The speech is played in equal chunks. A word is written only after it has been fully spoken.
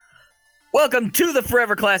Welcome to the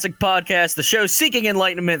Forever Classic Podcast, the show seeking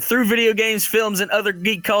enlightenment through video games, films, and other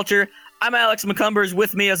geek culture. I'm Alex McCumbers.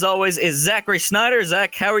 With me, as always, is Zachary Snyder.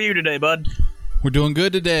 Zach, how are you today, bud? We're doing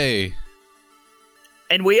good today.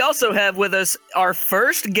 And we also have with us our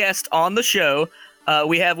first guest on the show.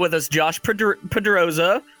 We have with us Josh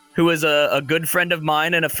Pedroza, who is a good friend of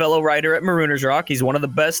mine and a fellow writer at Marooners Rock. He's one of the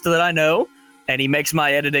best that I know, and he makes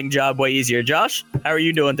my editing job way easier. Josh, how are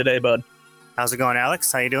you doing today, bud? How's it going, Alex?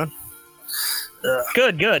 How you doing?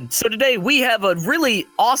 Good. So today we have a really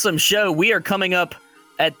awesome show. We are coming up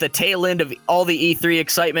at the tail end of all the E3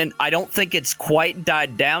 excitement. I don't think it's quite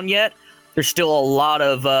died down yet. There's still a lot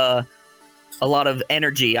of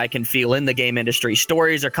energy I can feel in the game industry.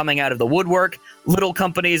 Stories are coming out of the woodwork. Little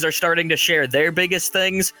companies are starting to share their biggest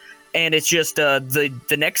things, and it's just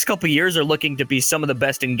the next couple years are looking to be some of the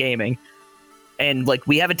best in gaming. And like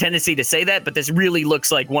we have a tendency to say that, but this really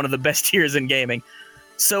looks like one of the best years in gaming.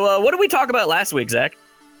 So what did we talk about last week, Zach?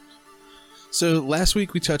 So last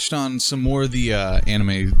week we touched on some more of the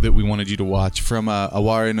anime that we wanted you to watch from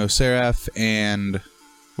Aware no Seraph, and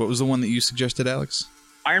what was the one that you suggested, Alex?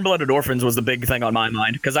 Iron-Blooded Orphans was the big thing on my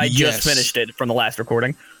mind, because I just finished it from the last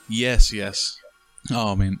recording. Yes.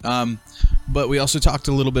 Oh, man. But we also talked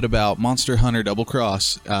a little bit about Monster Hunter Double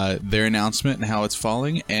Cross, their announcement and how it's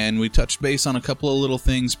falling, and we touched base on a couple of little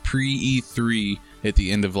things pre-E3 at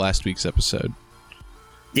the end of last week's episode.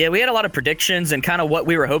 Yeah, we had a lot of predictions and kind of what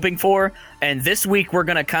we were hoping for, and this week we're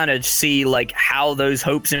going to kind of see like how those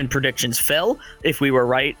hopes and predictions fell, if we were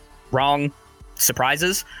right, wrong,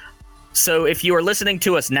 surprises. So if you are listening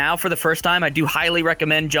to us now for the first time, I do highly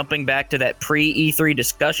recommend jumping back to that pre-E3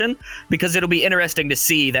 discussion, because it'll be interesting to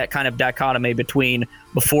see that kind of dichotomy between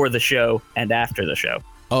before the show and after the show.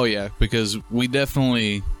 Oh yeah, because we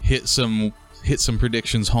definitely hit some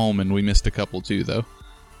predictions home, and we missed a couple too, though.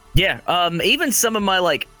 Yeah, even some of my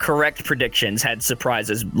like correct predictions had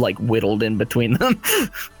surprises like whittled in between them.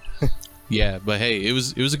 Yeah, but hey, it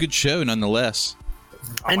was a good show nonetheless.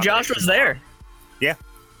 And Josh was there. Yeah,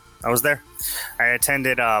 I was there. I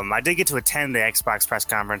attended. I did get to attend the Xbox press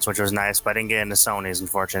conference, which was nice, but I didn't get into Sony's,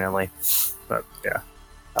 unfortunately. But yeah.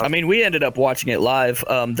 I mean, we ended up watching it live.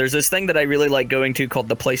 There's this thing that I really like going to called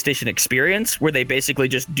the PlayStation Experience, where they basically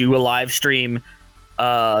just do a live stream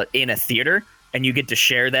in a theater. And you get to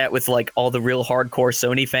share that with like all the real hardcore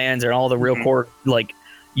Sony fans and all the real core, like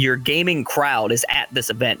your gaming crowd is at this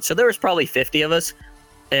event. So there was probably 50 of us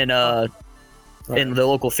in the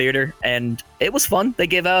local theater, and it was fun. They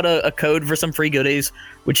gave out a code for some free goodies,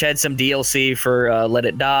 which had some DLC for Let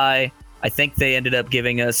It Die. I think they ended up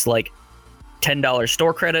giving us like $10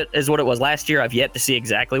 store credit is what it was last year. I've yet to see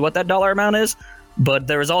exactly what that dollar amount is, but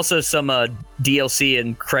there was also some DLC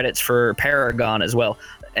and credits for Paragon as well.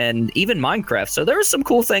 And even Minecraft. So there were some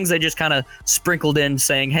cool things they just kind of sprinkled in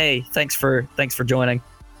saying, hey, thanks for joining.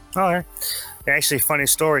 Oh, yeah. Actually, funny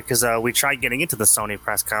story, because we tried getting into the Sony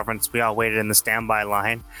press conference. We all waited in the standby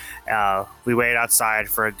line. We waited outside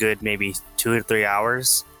for a good maybe 2 to 3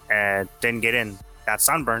 hours and didn't get in. Got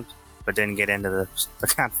sunburned, but didn't get into the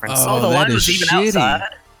conference. Oh, the line was even outside.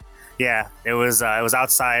 Yeah, it was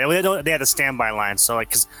outside. They had a standby line, so like,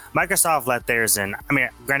 because Microsoft let theirs in. I mean,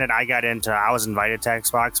 granted, I was invited to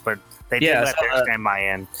Xbox, but they did let their standby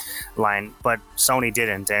in line, but Sony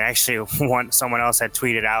didn't. And actually, someone else had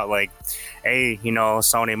tweeted out like, "Hey,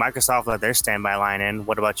 Sony, Microsoft let their standby line in.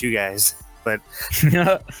 What about you guys?" But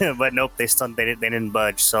but nope, they didn't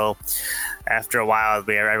budge. So after a while,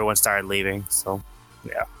 everyone started leaving. So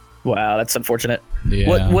yeah. Wow, that's unfortunate.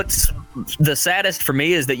 Yeah. What's the saddest for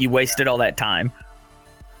me is that you wasted all that time.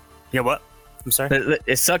 Yeah, what? I'm sorry?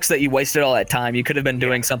 It sucks that you wasted all that time. You could have been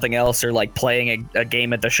doing something else or like playing a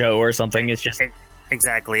game at the show or something. It's just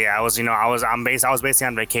exactly. Yeah, I was basically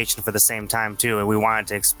on vacation for the same time too, and we wanted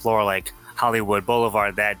to explore like Hollywood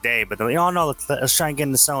Boulevard that day, but they're like, oh no, let's try and get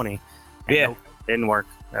into Sony. And yeah, nope, didn't work.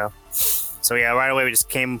 Yeah. So yeah, right away we just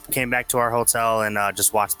came back to our hotel and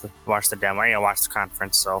just watched the demo. Watched the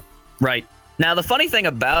conference. So right. Now the funny thing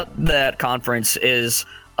about that conference is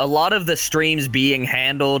a lot of the streams being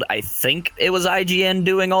handled. I think it was IGN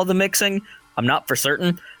doing all the mixing. I'm not for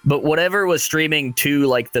certain, but whatever was streaming to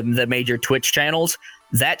like the major Twitch channels,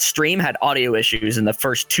 that stream had audio issues in the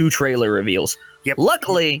first 2 trailer reveals. Yep.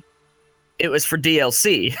 Luckily, it was for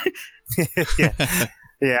DLC. Yeah.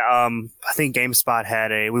 Yeah, I think GameSpot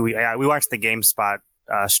had we watched the GameSpot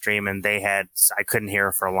stream, and I couldn't hear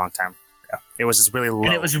it for a long time. Yeah. It was just really low.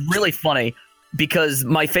 And it was really funny because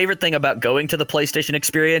my favorite thing about going to the PlayStation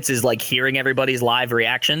Experience is like hearing everybody's live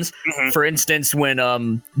reactions. Mm-hmm. For instance, when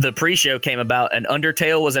the pre-show came about and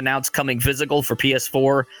Undertale was announced coming physical for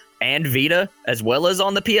PS4 and Vita, as well as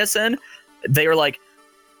on the PSN, they were like,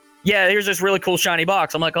 yeah, here's this really cool shiny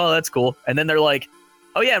box. I'm like, oh, that's cool. And then they're like,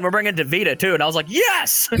 oh yeah, and we're bringing it to Vita too. And I was like,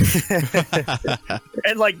 yes.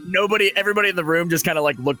 And like everybody in the room just kind of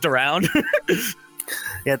like looked around.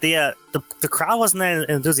 Yeah, the crowd wasn't that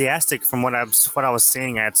enthusiastic from what I was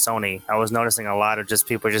seeing at Sony. I was noticing a lot of just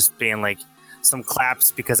people just being like some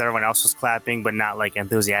claps because everyone else was clapping, but not like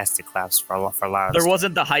enthusiastic claps for a lot. There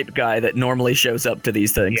wasn't the hype guy that normally shows up to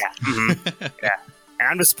these things. Yeah, yeah. And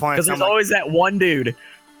I'm disappointed because there's always that one dude.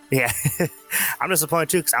 Yeah, I'm disappointed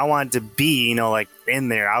too because I wanted to be, like in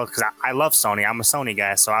there. Because I love Sony. I'm a Sony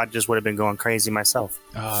guy, so I just would have been going crazy myself.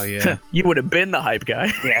 Oh yeah, you would have been the hype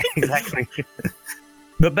guy. Yeah, exactly.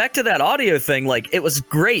 But back to that audio thing, like it was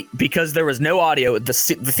great because there was no audio. The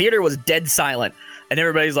theater was dead silent, and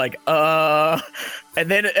everybody's like, And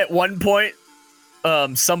then at one point,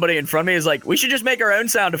 somebody in front of me is like, "We should just make our own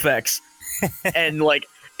sound effects," and like.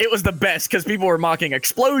 It was the best because people were mocking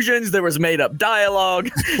explosions. There was made up dialogue.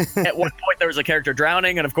 At one point, there was a character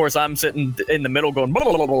drowning, and of course, I'm sitting in the middle going. Blah,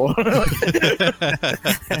 blah, blah, blah.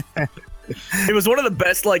 It was one of the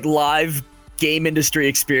best like live game industry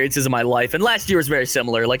experiences of my life, and last year was very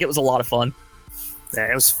similar. Like it was a lot of fun. Yeah,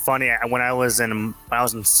 it was funny when I was in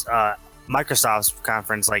Microsoft's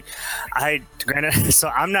conference. Like, granted, so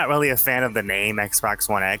I'm not really a fan of the name Xbox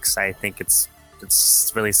One X. I think it's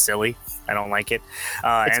really silly. I don't like it.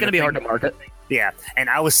 It's going to be hard to market. Yeah, and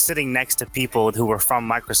I was sitting next to people who were from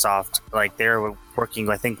Microsoft. Like they were working,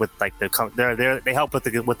 I think, with like they help with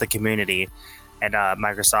the community at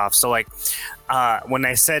Microsoft. So like when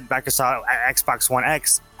I said Microsoft Xbox One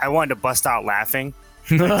X, I wanted to bust out laughing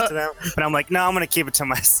next to them, but I'm like, no, I'm going to keep it to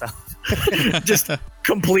myself. Just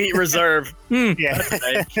complete reserve. Yeah.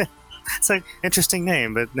 It's like interesting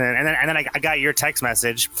name, but then I got your text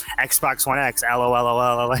message, Xbox One X,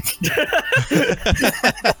 LOL. Like,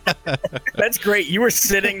 that's great. You were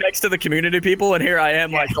sitting next to the community people, and here I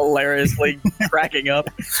am, like hilariously cracking up.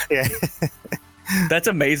 Yeah, that's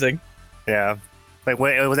amazing. Yeah, like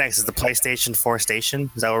what was next? Is the PlayStation 4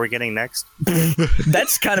 station? Is that what we're getting next?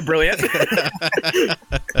 That's kind of brilliant.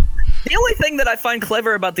 The only thing that I find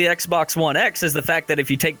clever about the Xbox One X is the fact that if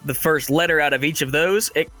you take the first letter out of each of those,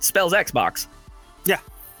 it spells Xbox. Yeah.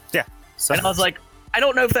 So, and I was like, I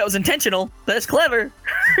don't know if that was intentional, but it's clever.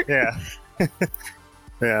 Yeah.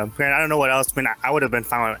 Yeah. I don't know what else. I mean, I would have been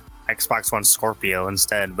fine with Xbox One Scorpio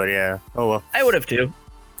instead, but yeah. Oh well. I would have too.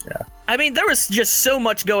 Yeah. I mean, there was just so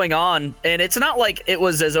much going on, and it's not like it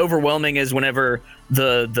was as overwhelming as whenever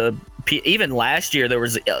even last year there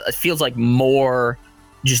was. It feels like more.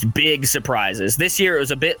 Just big surprises. This year it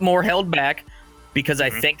was a bit more held back because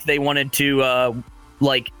I think they wanted to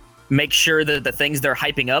make sure that the things they're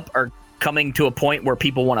hyping up are coming to a point where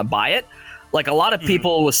people want to buy it. Like a lot of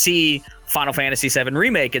people will see Final Fantasy VII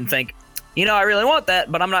Remake and think, I really want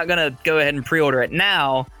that, but I'm not going to go ahead and pre-order it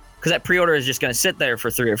now because that pre-order is just going to sit there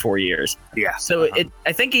for 3 or 4 years. Yeah. So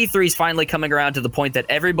I think E3 is finally coming around to the point that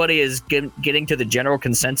everybody is getting to the general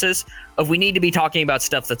consensus of we need to be talking about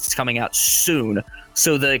stuff that's coming out soon.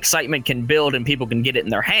 So the excitement can build and people can get it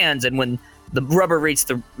in their hands. And when the rubber meets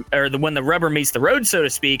when the rubber meets the road, so to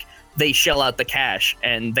speak, they shell out the cash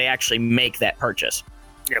and they actually make that purchase.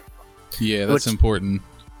 Yep. Yeah, that's important.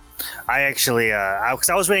 I actually,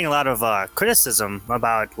 because I was reading a lot of criticism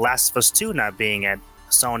about Last of Us 2 not being at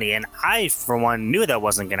Sony, and I, for one, knew that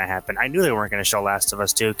wasn't going to happen. I knew they weren't going to show Last of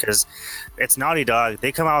Us 2 because it's Naughty Dog.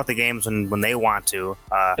 They come out with the games when they want to.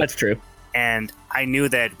 That's true. And I knew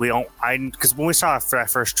that because when we saw that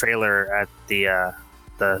first trailer at the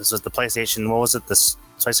PlayStation, what was it? The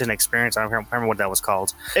PlayStation Experience? I don't remember what that was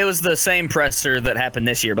called. It was the same presser that happened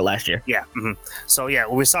this year, but last year. Yeah. Mm-hmm. So yeah,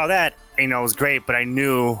 when we saw that, it was great, but I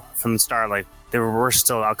knew from the start, like, we're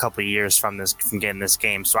still a couple of years from getting this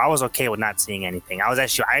game, so I was okay with not seeing anything. I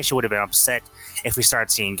actually would have been upset if we started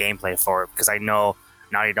seeing gameplay for it because I know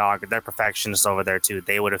Naughty Dog, they're perfectionists over there too.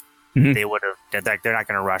 They would have. They're not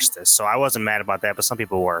going to rush this, so I wasn't mad about that, but some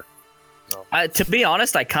people were. So. To be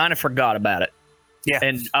honest, I kind of forgot about it. Yeah,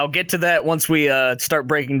 and I'll get to that once we start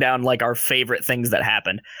breaking down like our favorite things that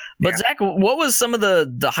happened. But Zach, what was some of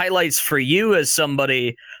the highlights for you as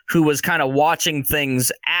somebody who was kind of watching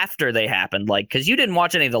things after they happened? Like, because you didn't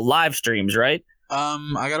watch any of the live streams, right?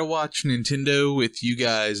 I got to watch Nintendo with you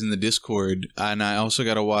guys in the Discord, and I also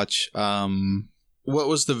got to watch what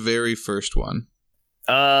was the very first one?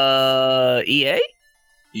 EA? EA.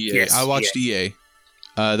 Yes, I watched EA.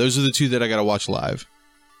 Those are the two that I got to watch live.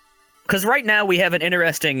 Because right now we have an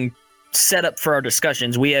interesting setup for our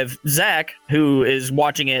discussions. We have Zach, who is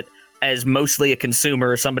watching it as mostly a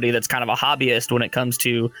consumer, somebody that's kind of a hobbyist when it comes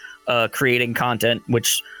to creating content,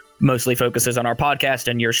 which mostly focuses on our podcast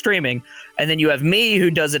and your streaming. And then you have me,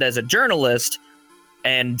 who does it as a journalist,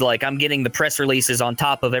 and like I'm getting the press releases on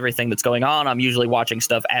top of everything that's going on. I'm usually watching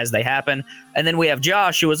stuff as they happen. And then we have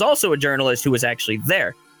Josh, who is also a journalist who was actually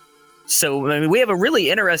there. So I mean, we have a really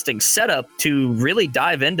interesting setup to really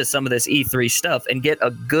dive into some of this E3 stuff and get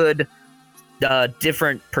a good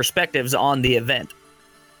different perspectives on the event.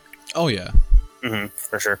 Oh yeah,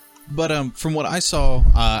 for sure. But from what I saw,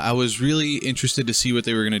 I was really interested to see what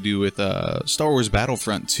they were going to do with Star Wars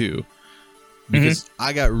Battlefront 2. Because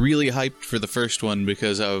I got really hyped for the first one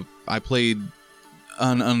because I played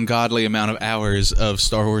an ungodly amount of hours of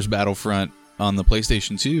Star Wars Battlefront on the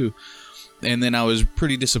PlayStation 2. And then I was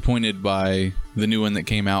pretty disappointed by the new one that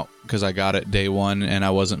came out because I got it day one and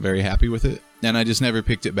I wasn't very happy with it. And I just never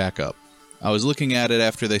picked it back up. I was looking at it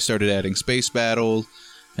after they started adding space battle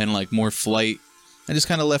and like more flight. I just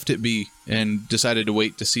kind of left it be and decided to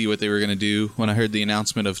wait to see what they were going to do. When I heard the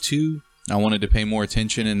announcement of 2, I wanted to pay more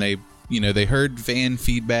attention, and they heard fan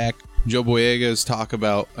feedback. Joe Boyega's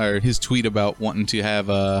his tweet about wanting to have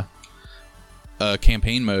a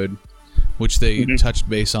campaign mode, which they touched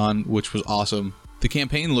base on, which was awesome. The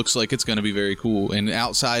campaign looks like it's going to be very cool and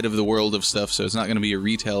outside of the world of stuff, so it's not going to be a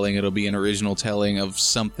retelling. It'll be an original telling of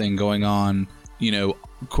something going on,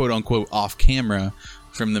 quote unquote, off camera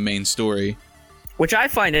from the main story. Which I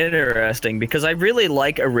find interesting because I really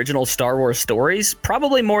like original Star Wars stories,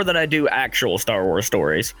 probably more than I do actual Star Wars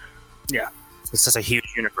stories. Yeah, it's just a huge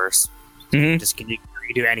universe. You can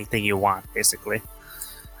do anything you want, basically.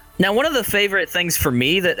 Now, one of the favorite things for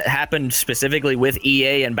me that happened specifically with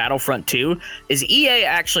EA and Battlefront 2 is EA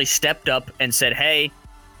actually stepped up and said, hey,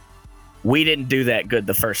 we didn't do that good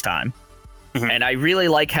the first time. And I really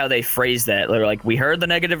like how they phrased that. They're like, we heard the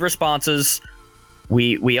negative responses.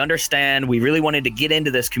 We understand. We really wanted to get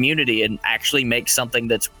into this community and actually make something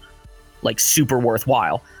that's like super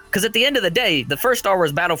worthwhile. Because at the end of the day, the first Star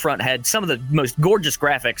Wars Battlefront had some of the most gorgeous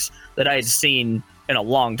graphics that I had seen in a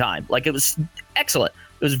long time. Like, it was excellent.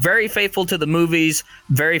 It was very faithful to the movies,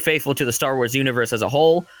 very faithful to the Star Wars universe as a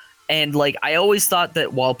whole. And like, I always thought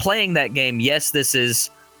that while playing that game, yes, this is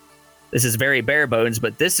very bare bones,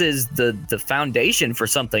 but this is the foundation for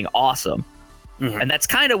something awesome. And that's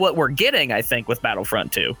kind of what we're getting, I think, with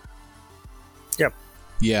Battlefront 2. Yep.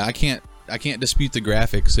 Yeah, I can't dispute the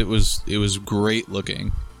graphics. It was great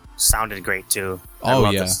looking. Sounded great too.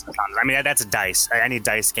 Oh yeah. I mean, that's a DICE. Any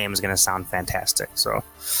DICE game is going to sound fantastic. So,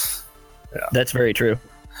 yeah. That's very true.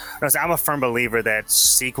 I'm a firm believer that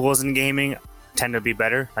sequels in gaming tend to be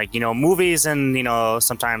better. Like, movies and,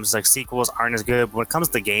 sometimes like sequels aren't as good. But when it comes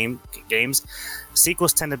to games,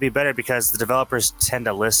 sequels tend to be better because the developers tend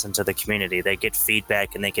to listen to the community. They get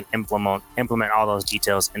feedback and they can implement all those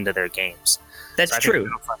details into their games. That's true.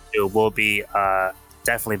 Battlefront 2 will be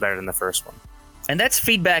definitely better than the first one. And that's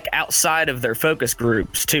feedback outside of their focus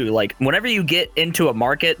groups, too. Like, whenever you get into a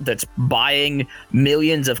market that's buying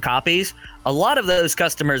millions of copies, a lot of those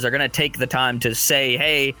customers are going to take the time to say,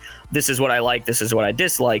 hey, this is what I like, this is what I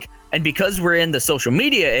dislike. And because we're in the social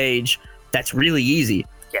media age, that's really easy.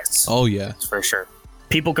 Yes. Oh, yeah. For sure.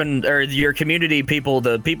 People or your community people,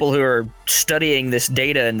 the people who are studying this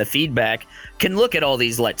data and the feedback, can look at all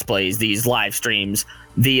these Let's Plays, these live streams,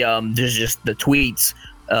 there's just the tweets,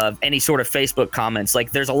 any sort of Facebook comments.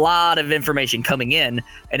 Like, there's a lot of information coming in,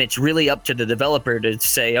 and it's really up to the developer to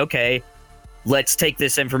say, okay, let's take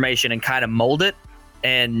this information and kind of mold it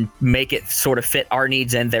and make it sort of fit our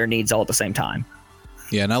needs and their needs all at the same time.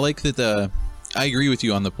 Yeah, and I like that I agree with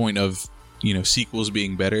you on the point of, sequels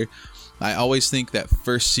being better. I always think that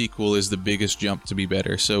first sequel is the biggest jump to be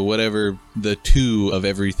better. So whatever the 2 of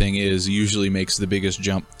everything is usually makes the biggest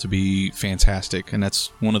jump to be fantastic. And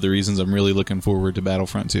that's one of the reasons I'm really looking forward to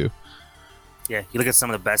Battlefront 2. Yeah, you look at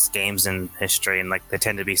some of the best games in history and like they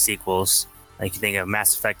tend to be sequels. Like, you think of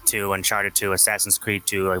Mass Effect 2, Uncharted 2, Assassin's Creed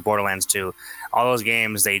 2, like Borderlands 2. All those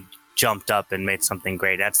games, they jumped up and made something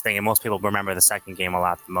great. That's the thing. And most people remember the second game a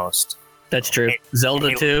lot the most. That's true.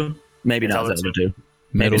 Zelda 2? Maybe not Zelda 2.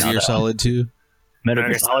 Metal Gear Solid 2? Metal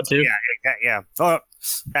Gear Solid 2? Yeah. Oh,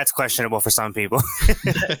 that's questionable for some people.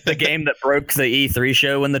 The game that broke the E3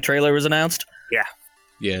 show when the trailer was announced? Yeah.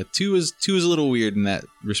 Yeah, 2 is a little weird in that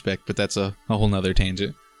respect, but that's a whole nother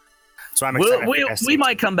tangent. So I'm excited. We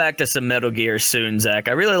might come back to some Metal Gear soon, Zach.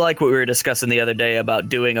 I really like what we were discussing the other day about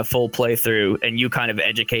doing a full playthrough and you kind of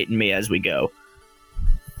educating me as we go.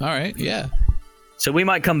 All right, yeah. So we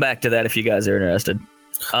might come back to that if you guys are interested.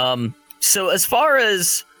 So as far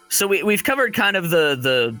as we've covered kind of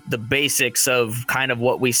the basics of kind of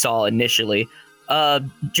what we saw initially.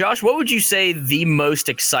 Josh, what would you say the most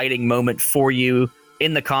exciting moment for you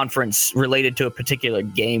in the conference related to a particular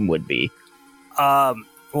game would be?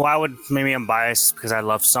 Well, maybe I'm biased because I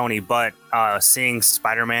love Sony, but seeing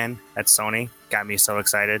Spider-Man at Sony got me so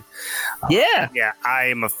excited. Yeah.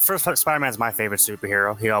 First, Spider-Man's my favorite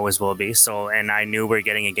superhero. He always will be. So, and I knew we were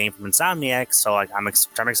getting a game from Insomniac, so like I'm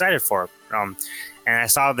excited for it. And I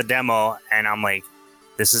saw the demo, and I'm like,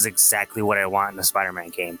 this is exactly what I want in a Spider-Man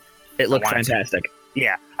game. It looked fantastic.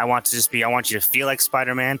 I want you to feel like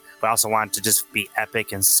Spider-Man, but I also want it to just be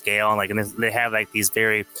epic in scale. Like, and they have like these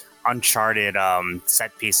very Uncharted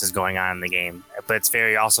set pieces going on in the game, but it's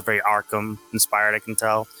also very Arkham inspired, I can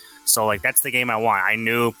tell. So like that's the game I want. I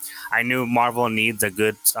knew Marvel needs a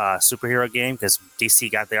good superhero game because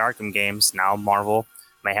DC got the Arkham games. Now Marvel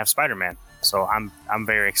may have Spider-Man, so I'm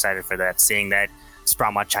very excited for that. Seeing that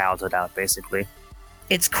brought my childhood out, basically.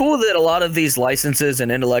 It's cool that a lot of these licenses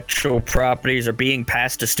and intellectual properties are being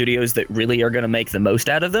passed to studios that really are going to make the most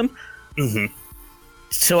out of them. Mm-hmm.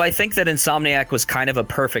 So I think that Insomniac was kind of a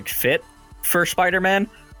perfect fit for Spider-Man.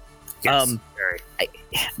 Yes,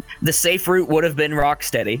 the safe route would have been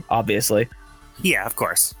Rocksteady, obviously. Yeah, of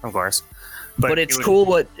course. But it's cool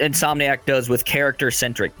what Insomniac does with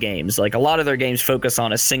character-centric games. Like, a lot of their games focus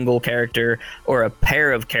on a single character or a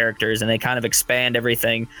pair of characters, and they kind of expand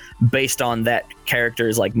everything based on that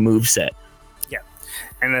character's, like, moveset. Yeah.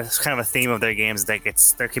 And it's kind of a theme of their games. Like,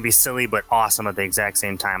 there can be silly but awesome at the exact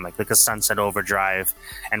same time. Like a Sunset Overdrive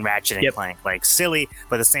and Ratchet and Clank. Like, silly,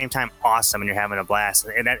 but at the same time awesome, and you're having a blast.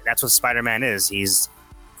 And that's what Spider-Man is. He's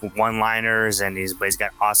one-liners, and he's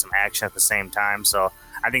got awesome action at the same time. So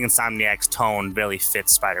I think Insomniac's tone really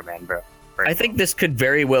fits Spider-Man, bro. I think this could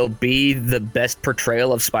very well be the best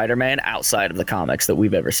portrayal of Spider-Man outside of the comics that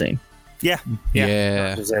we've ever seen. Yeah.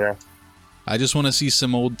 I just want to see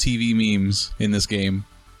some old TV memes in this game.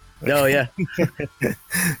 Oh yeah.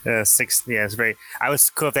 It's very. I was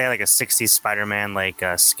cool if they had like a 60s Spider-Man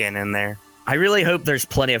skin in there. I really hope there's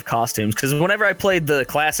plenty of costumes, because whenever I played the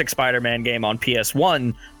classic Spider-Man game on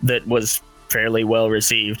PS1 that was fairly well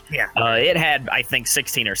received, it had, I think,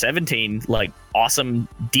 16 or 17 like awesome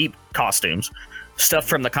deep costumes, stuff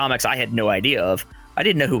from the comics I had no idea of. I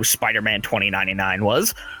didn't know who Spider-Man 2099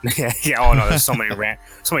 was. Oh no, there's so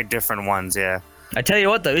many different ones. Yeah, I tell you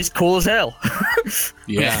what though, he's cool as hell.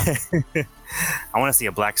 Yeah. I want to see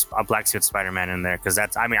a black suit Spider-Man in there, because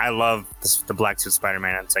I love the black suit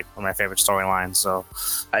Spider-Man. It's like one of my favorite storylines. So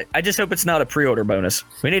I just hope it's not a pre-order bonus.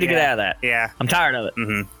 We need to get out of that. Yeah, I'm tired of it.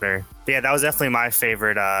 Mm-hmm. Very. But yeah, that was definitely my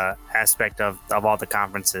favorite aspect of all the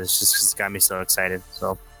conferences. Just 'cause it got me so excited.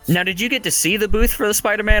 So now, did you get to see the booth for the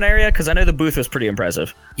Spider-Man area? Because I know the booth was pretty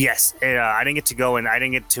impressive. Yes, I didn't get to go, and I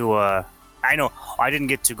didn't get to. I didn't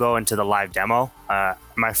get to go into the live demo.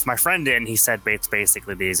 My friend did, and he said it's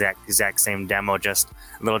basically the exact same demo, just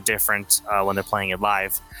a little different when they're playing it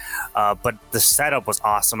live. But the setup was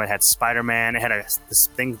awesome. It had Spider-Man. It had this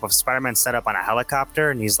thing of Spider-Man set up on a helicopter,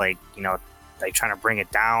 and he's like trying to bring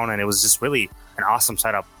it down, and it was just really an awesome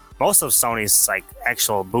setup. Most of Sony's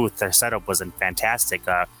actual booth, their setup wasn't fantastic.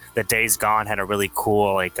 The Days Gone had a really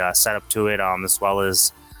cool setup to it, as well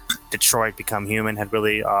as Detroit Become Human had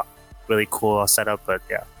really cool setup. But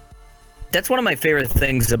yeah, that's one of my favorite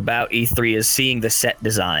things about E3 is seeing the set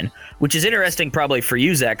design, which is interesting probably for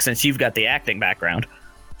you, Zach, since you've got the acting background.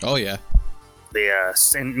 Oh yeah,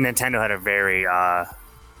 Nintendo had a very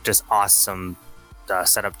just awesome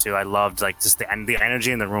setup too. I loved just the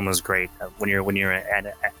energy in the room was great when you're at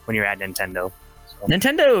Nintendo. So.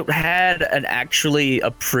 Nintendo had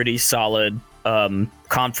a pretty solid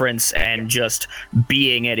conference, and just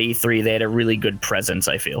being at E3, they had a really good presence,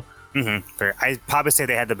 I feel. Mm-hmm. I'd probably say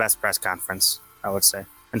they had the best press conference, I would say,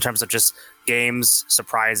 in terms of just games,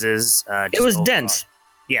 surprises. It was dense.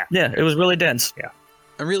 Yeah, it was really dense. Yeah.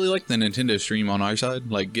 I really liked the Nintendo stream on our side,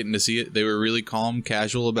 getting to see it. They were really calm,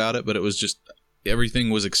 casual about it, but it was just, everything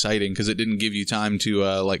was exciting because it didn't give you time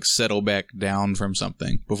to settle back down from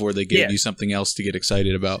something before they gave you something else to get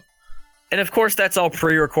excited about. And of course, that's all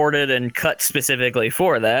pre-recorded and cut specifically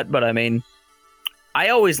for that, but I mean, I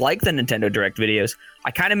always like the Nintendo Direct videos.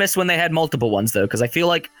 I kind of miss when they had multiple ones, though, because I feel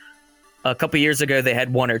like a couple years ago they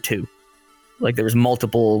had one or two. There was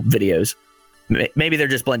multiple videos. Maybe they're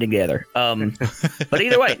just blending together. But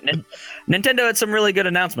either way, Nintendo had some really good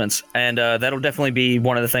announcements, and that'll definitely be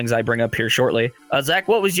one of the things I bring up here shortly. Zach,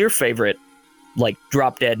 what was your favorite,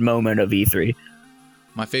 drop-dead moment of E3?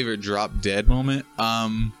 My favorite drop-dead moment?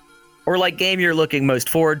 Or, game you're looking most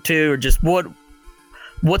forward to, or just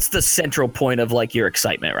what's the central point of your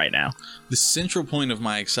excitement right now? The central point of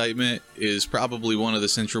my excitement is probably one of the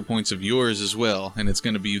central points of yours as well, and it's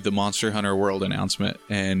going to be the Monster Hunter World announcement.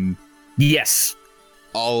 And yes,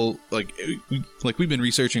 all we've been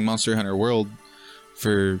researching Monster Hunter World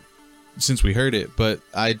for since we heard it, but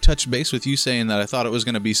I touched base with you saying that I thought it was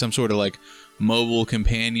going to be some sort of like mobile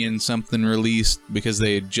companion something released because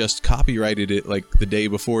they had just copyrighted it like the day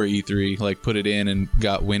before E3, like put it in and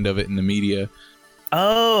got wind of it in the media.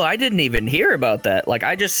 Oh, I didn't even hear about that. Like,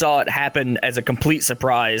 I just saw it happen as a complete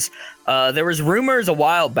surprise. There was rumors a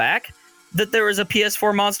while back that there was a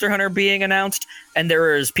PS4 Monster Hunter being announced, and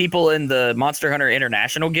there was people in the Monster Hunter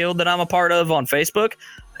International Guild that I'm a part of on Facebook,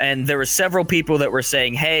 and there were several people that were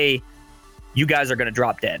saying, hey, you guys are going to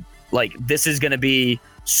drop dead. Like, this is going to be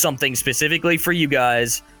something specifically for you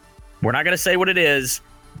guys. We're not going to say what it is,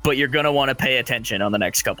 but you're going to want to pay attention on the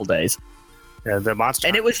next couple days. Yeah, the Monster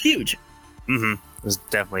And it was huge. Mm-hmm. It was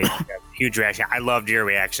definitely a huge reaction. I loved your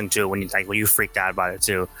reaction too when you freaked out about it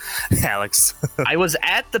too, Alex. I was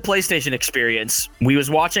at the PlayStation Experience. We was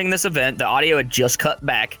watching this event. The audio had just cut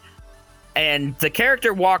back, and the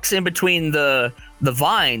character walks in between the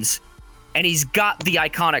vines, and he's got the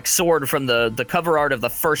iconic sword from the cover art of the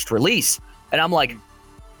first release. And I'm like,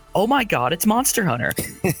 oh my god, it's Monster Hunter.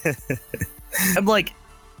 I'm like,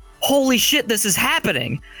 holy shit, this is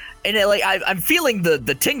happening. And I'm feeling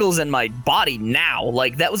the tingles in my body now.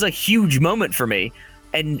 Like, that was a huge moment for me.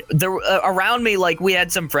 And there around me, like, we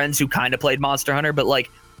had some friends who kind of played Monster Hunter, but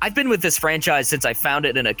like, I've been with this franchise since I found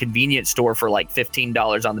it in a convenience store for like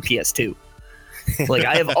 $15 on the PS2. Like,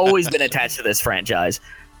 I have always been attached to this franchise.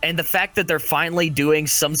 And the fact that they're finally doing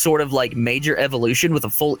some sort of like major evolution with a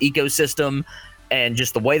full ecosystem and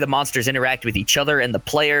just the way the monsters interact with each other and the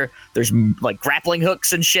player, there's like grappling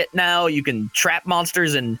hooks and shit now. You can trap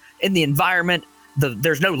monsters in the environment.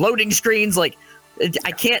 There's no loading screens. Like,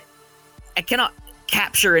 I cannot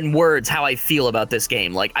capture in words how I feel about this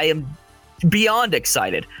game. Like, I am beyond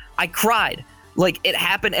excited. I cried. Like, it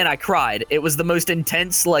happened and I cried. It was the most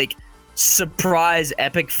intense, like, surprise,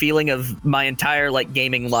 epic feeling of my entire like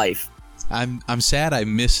gaming life. I'm sad I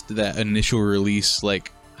missed that initial release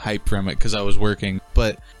like hype from it because I was working,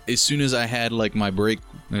 but as soon as I had like my break,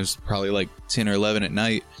 it was probably like 10 or 11 at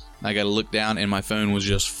night, I got to look down and my phone was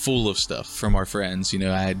just full of stuff from our friends. You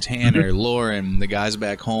know, I had Tanner, Lauren, the guys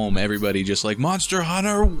back home, everybody just like, Monster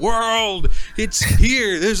Hunter World, it's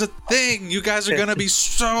here, there's a thing, you guys are gonna be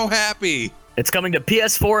so happy. It's coming to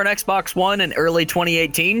PS4 and Xbox One in early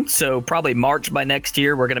 2018, so probably March by next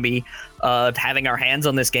year we're going to be having our hands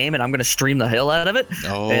on this game, and I'm going to stream the hell out of it.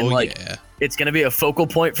 Oh, and, like, yeah. It's going to be a focal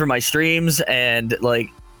point for my streams, and like,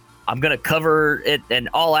 I'm going to cover it in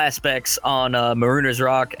all aspects on Marooners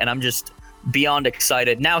Rock, and I'm just beyond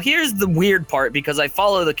excited. Now, here's the weird part, because I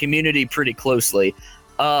follow the community pretty closely.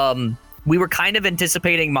 We were kind of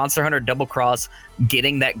anticipating Monster Hunter Double Cross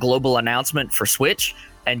getting that global announcement for Switch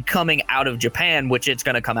and coming out of Japan, which it's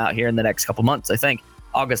going to come out here in the next couple months, I think,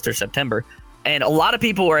 August or September. And a lot of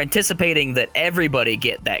people are anticipating that everybody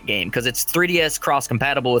get that game because it's 3DS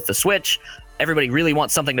cross-compatible with the Switch. Everybody really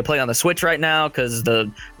wants something to play on the Switch right now because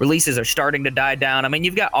the releases are starting to die down. I mean,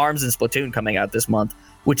 you've got ARMS and Splatoon coming out this month,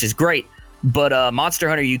 which is great. But Monster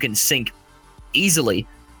Hunter you can sink easily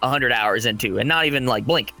 100 hours into and not even, like,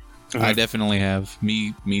 blink. I definitely have.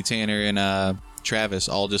 Me, Tanner, and Travis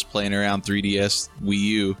all just playing around 3DS, Wii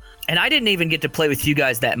U. And I didn't even get to play with you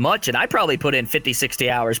guys that much, and I probably put in 50, 60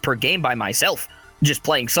 hours per game by myself, just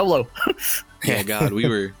playing solo. Yeah, God,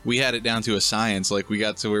 we had it down to a science. Like, we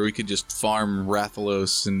got to where we could just farm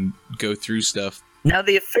Rathalos and go through stuff. Now,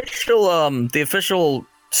 the official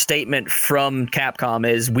statement from Capcom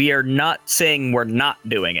is we are not saying we're not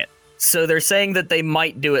doing it. So they're saying that they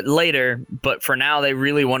might do it later, but for now they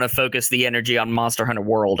really want to focus the energy on Monster Hunter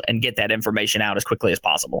World and get that information out as quickly as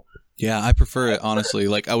possible. Yeah, I prefer it, honestly.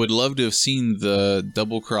 Like, I would love to have seen the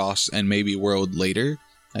Double Cross and maybe World later.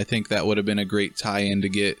 I think that would have been a great tie-in to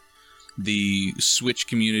get the Switch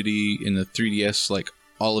community in the 3DS, like,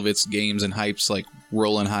 all of its games and hypes, like,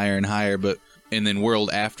 rolling higher and higher, and then World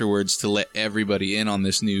afterwards to let everybody in on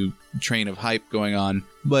this new train of hype going on.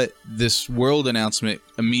 But this World announcement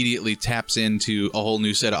immediately taps into a whole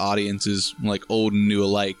new set of audiences, like old and new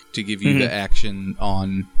alike, to give you the action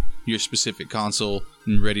on your specific console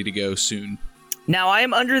and ready to go soon. Now, I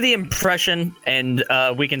am under the impression, and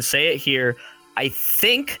we can say it here, I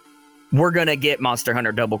think we're going to get Monster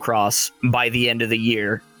Hunter Double Cross by the end of the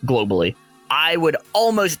year globally. I would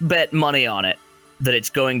almost bet money on it that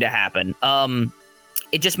it's going to happen.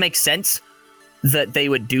 It just makes sense that they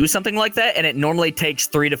would do something like that, and it normally takes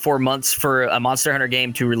 3 to 4 months for a Monster Hunter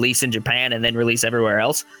game to release in Japan and then release everywhere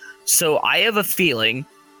else. So I have a feeling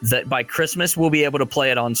that by Christmas we'll be able to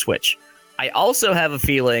play it on Switch. I also have a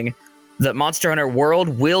feeling that Monster Hunter World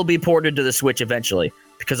will be ported to the Switch eventually,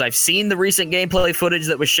 because I've seen the recent gameplay footage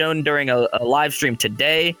that was shown during a live stream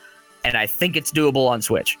today, and I think it's doable on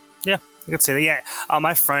Switch. Yeah, I could say that. Yeah,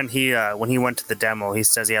 my friend, he when he went to the demo, he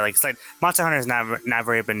says, yeah, like it's like Monster Hunter has not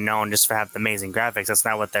very been known just for having amazing graphics. That's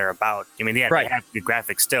not what they're about. I mean, they have good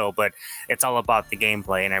graphics still, but it's all about the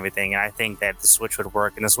gameplay and everything. And I think that the Switch would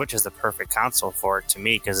work, and the Switch is the perfect console for it to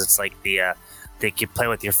me because it's like they can play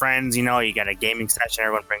with your friends. You know, you got a gaming session,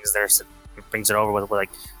 everyone brings it over with like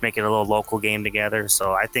make it a little local game together.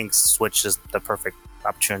 So I think Switch is the perfect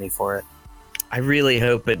opportunity for it. I really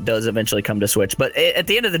hope it does eventually come to Switch. But at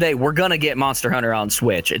the end of the day, we're going to get Monster Hunter on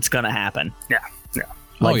Switch. It's going to happen. Yeah.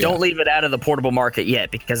 Don't leave it out of the portable market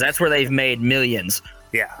yet, because that's where they've made millions.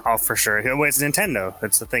 Yeah, for sure. Well, it's Nintendo.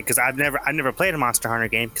 That's the thing, because I've never played a Monster Hunter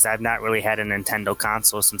game because I've not really had a Nintendo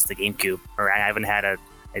console since the GameCube, or I haven't had a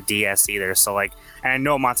DS either. So like, and I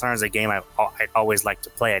know Monster Hunter is a game I'd always like to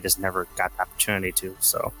play. I just never got the opportunity to.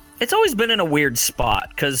 So it's always been in a weird spot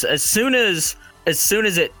because as soon as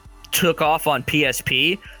it took off on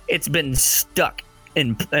PSP, it's been stuck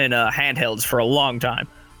in handhelds for a long time.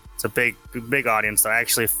 It's a big audience. So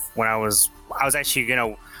actually, when I was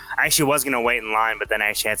gonna wait in line, but then I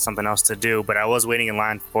actually had something else to do. But I was waiting in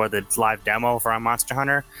line for the live demo for Monster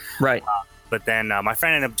Hunter. Right. But then my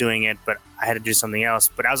friend ended up doing it, but I had to do something else.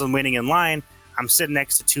 But as I'm waiting in line, I'm sitting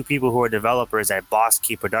next to two people who are developers at Boss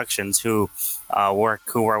Key Productions who work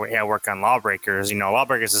on Lawbreakers. You know,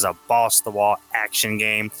 Lawbreakers is a balls-to-the-wall action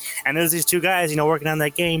game, and there's these two guys, you know, working on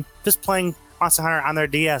that game, just playing Monster Hunter on their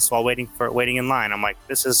DS while waiting in line. I'm like,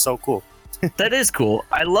 this is so cool. That is cool.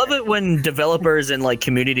 I love it when developers and like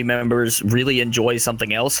community members really enjoy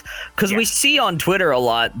something else, because we see on Twitter a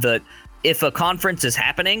lot that if a conference is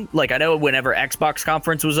happening, like I know whenever Xbox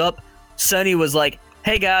conference was up, Sony was like,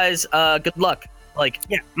 hey guys, good luck. Like,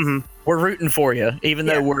 we're rooting for you, even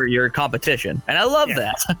though we're your competition. And I love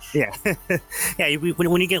that. Yeah. Yeah.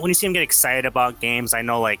 When you see them get excited about games, I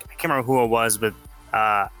know, like, I can't remember who it was, but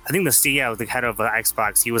I think the CEO, the head of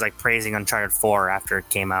Xbox, he was like praising Uncharted 4 after it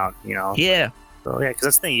came out, you know? Yeah. So, yeah, because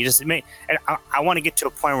that's the thing. I want to get to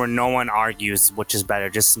a point where no one argues which is better.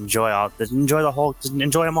 Just enjoy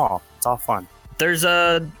them all. It's all fun.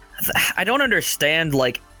 I don't understand,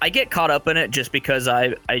 like, I get caught up in it just because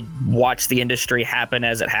I watch the industry happen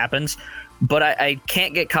as it happens, but I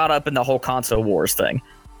can't get caught up in the whole console wars thing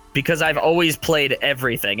because I've always played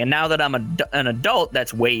everything. And now that I'm an adult,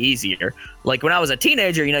 that's way easier. Like when I was a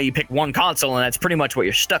teenager, you know, you pick one console and that's pretty much what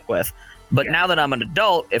you're stuck with. But now that I'm an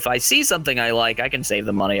adult, if I see something I like, I can save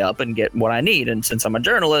the money up and get what I need. And since I'm a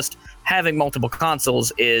journalist, having multiple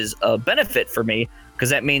consoles is a benefit for me because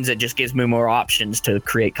that means it just gives me more options to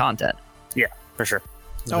create content. Yeah, for sure.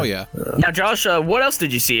 Oh, yeah. Now, Josh, what else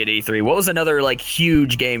did you see at E3? What was another like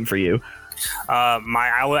huge game for you? I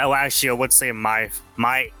would say my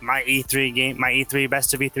E3 game, my E3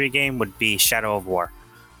 best of E3 game would be Shadow of War.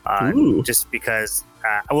 Just because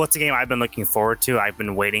it's a game I've been looking forward to. I've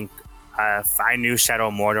been waiting. I knew Shadow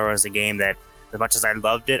of Mordor was a game that, as much as I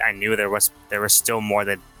loved it, I knew there was still more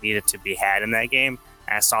that needed to be had in that game.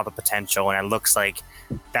 And I saw the potential, and it looks like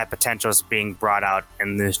that potential is being brought out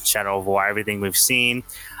in the Shadow of War. Everything we've seen,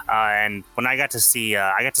 and when I got to see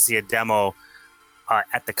a demo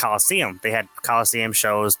at the Coliseum. They had Coliseum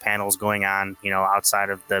shows, panels going on, you know, outside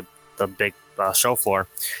of the big show floor,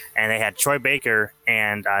 and they had Troy Baker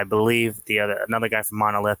and I believe another guy from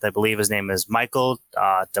Monolith. I believe his name is Michael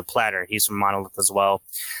DePlatter. He's from Monolith as well.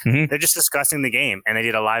 Mm-hmm. They're just discussing the game, and they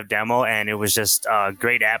did a live demo, and it was just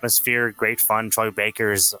great atmosphere, great fun. Troy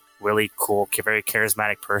Baker is really cool, very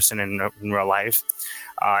charismatic person in real life,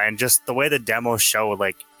 and just the way the demo showed,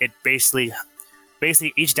 like it basically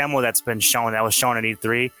each demo that was shown at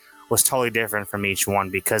E3 was totally different from each one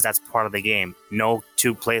because that's part of the game. No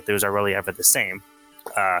two playthroughs are really ever the same.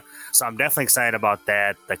 So I'm definitely excited about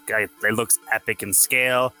that. It looks epic in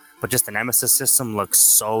scale, but just the Nemesis system looks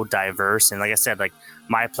so diverse. And like I said, like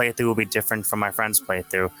my playthrough will be different from my friend's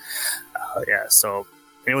playthrough. So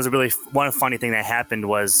it was one funny thing that happened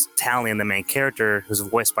was Talion, the main character, who's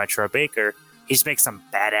voiced by Troy Baker, he just makes some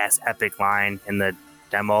badass epic line in the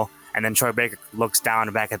demo. And then Troy Baker looks down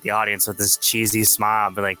and back at the audience with this cheesy smile,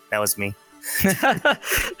 but like, that was me.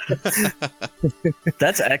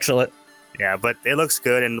 That's excellent. Yeah, but it looks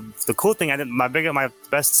good. And the cool thing, my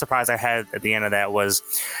best surprise I had at the end of that was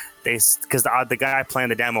because the guy playing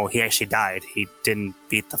the demo, he actually died. He didn't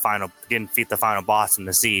beat the final boss in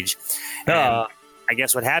the siege. And I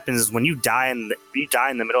guess what happens is when you die in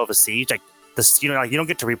the middle of a siege, like you don't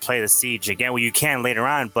get to replay the siege again. Well, you can later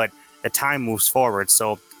on, but the time moves forward.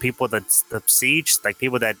 So people the siege, like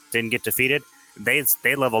people that didn't get defeated, they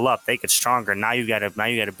level up, they get stronger. Now you gotta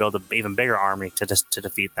build an even bigger army to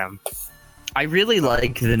defeat them. I really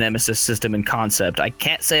like the Nemesis system and concept. I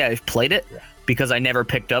can't say I've played it because I never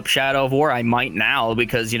picked up Shadow of War. I might now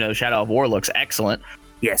because, Shadow of War looks excellent.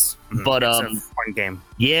 Yes. But it's a fun game.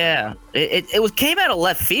 Yeah. It came out of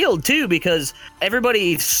left field too, because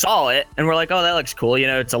everybody saw it and we're like, oh, that looks cool.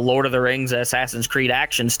 It's a Lord of the Rings Assassin's Creed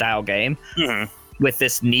action style game with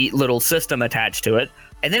this neat little system attached to it.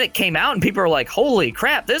 And then it came out and people were like, holy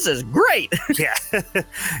crap, this is great. Yeah.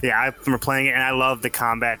 Yeah, I remember playing it and I love the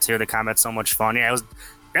combat too. The combat's so much fun. Yeah, it was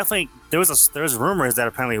definitely, there was rumors that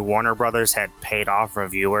apparently Warner Brothers had paid off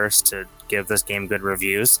reviewers to give this game good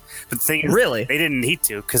reviews. But the thing is, really, they didn't need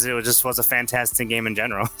to, because it was a fantastic game in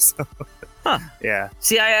general. So, yeah.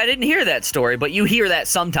 See, I didn't hear that story, but you hear that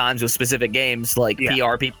sometimes with specific games, like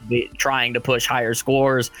PR people trying to push higher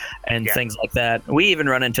scores and things like that. We even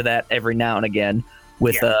run into that every now and again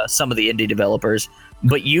with some of the indie developers.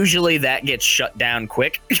 But usually that gets shut down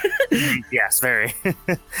quick. Yes, very.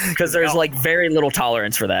 Because there's like very little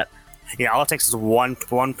tolerance for that. Yeah, all it takes is one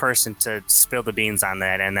person to spill the beans on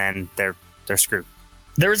that, and then they're screwed.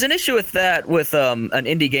 There was an issue with that with an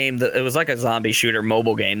indie game that it was like a zombie shooter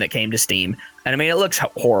mobile game that came to Steam. And I mean, it looks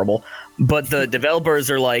horrible, but the developers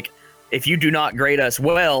are like, if you do not grade us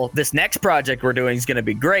well, this next project we're doing is going to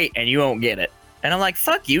be great, and you won't get it. And I'm like,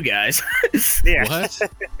 fuck you guys. Yeah. What?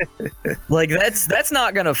 Like, that's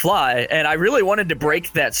not going to fly. And I really wanted to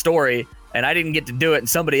break that story, and I didn't get to do it, and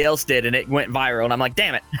somebody else did, and it went viral. And I'm like,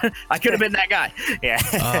 damn it. I could have been that guy. Yeah.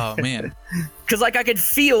 Oh, man. Because, like, I could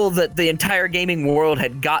feel that the entire gaming world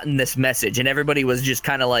had gotten this message, and everybody was just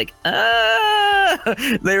kind of like,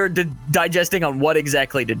 they were digesting on what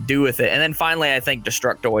exactly to do with it. And then finally, I think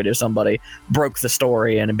Destructoid or somebody broke the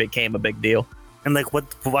story, and it became a big deal. And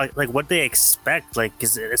what they expect, like,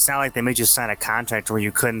 'cause it's not like they made you sign a contract where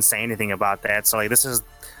you couldn't say anything about that. So like, this is the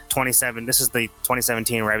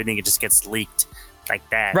 2017 where everything just gets leaked like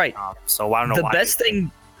that. Right. So I don't know.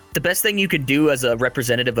 The best thing you could do as a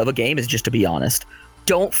representative of a game is just to be honest.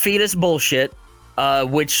 Don't feed us bullshit,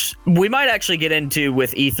 which we might actually get into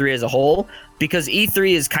with E3 as a whole, because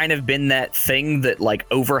E3 has kind of been that thing that like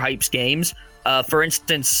overhypes games. For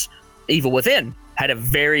instance, Evil Within had a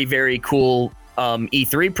very, very cool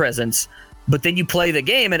E3 presence, but then you play the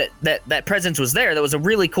game and that presence was there. That was a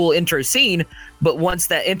really cool intro scene, but once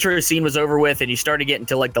that intro scene was over with and you started getting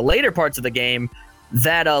to like the later parts of the game,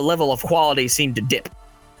 that level of quality seemed to dip.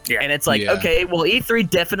 Yeah. And it's like, okay, well, E3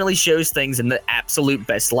 definitely shows things in the absolute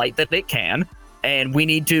best light that it can, and we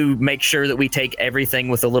need to make sure that we take everything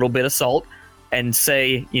with a little bit of salt and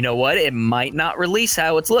say, you know what, it might not release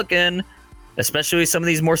how it's looking, especially some of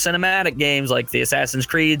these more cinematic games like the Assassin's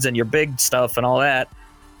Creeds and your big stuff and all that.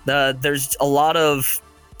 There's a lot of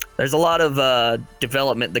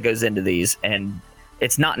development that goes into these, and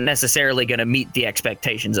it's not necessarily going to meet the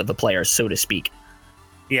expectations of the players, so to speak.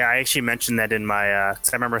 Yeah, I actually mentioned that in my.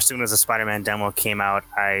 'Cause I remember as soon as the Spider-Man demo came out,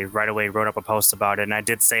 I right away wrote up a post about it, and I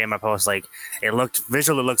did say in my post, like,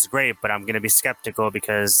 visually looks great, but I'm going to be skeptical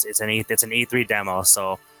because it's an E3 demo,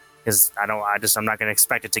 so. Because I'm not going to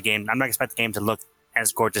expect it I'm not going to expect the game to look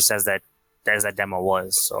as gorgeous as that demo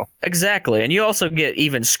was. So exactly, and you also get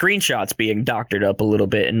even screenshots being doctored up a little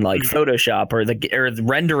bit in like Photoshop or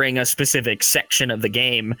rendering a specific section of the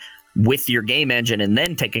game with your game engine and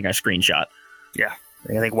then taking a screenshot. Yeah,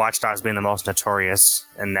 I think Watch Dogs being the most notorious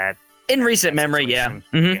in that. In recent memory, yeah.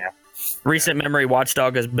 Recent memory, Watch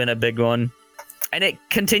Dogs has been a big one. And it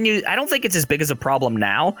continues. I don't think it's as big as a problem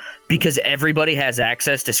now because everybody has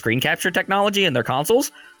access to screen capture technology in their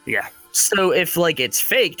consoles. Yeah. So if like it's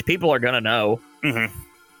faked, people are gonna know. Mm-hmm.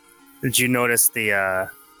 Did you notice the?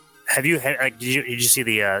 Did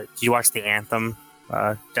you watch the Anthem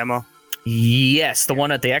demo? Yes, the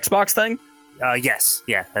one at the Xbox thing. Yes,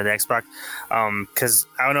 yeah, at the Xbox. Because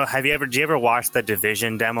I don't know. Did you ever watch the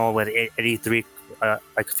Division demo with E3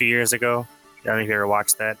 like a few years ago? I don't know if you ever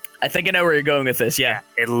watched that. I think I know where you're going with this, yeah.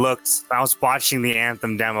 It looked... I was watching the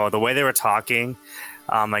Anthem demo. The way they were talking,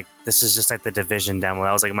 like, this is just like the Division demo.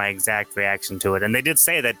 That was like my exact reaction to it. And they did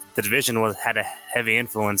say that the Division had a heavy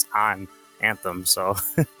influence on Anthem, so...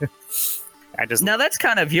 Now, that's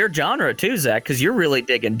kind of your genre, too, Zach, because you're really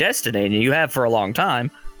digging Destiny, and you have for a long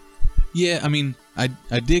time. Yeah, I mean, I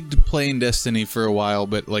digged playing Destiny for a while,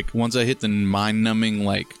 but, like, once I hit the mind-numbing,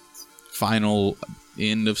 like, final...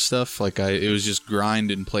 end of stuff, like it was just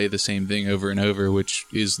grind and play the same thing over and over, which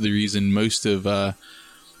is the reason most of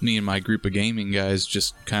me and my group of gaming guys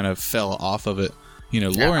just kind of fell off of it.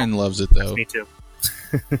 Lauren loves it though. Me too.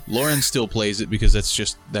 Lauren still plays it because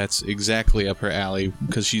that's exactly up her alley,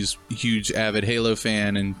 because she's a huge avid Halo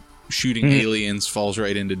fan, and shooting aliens falls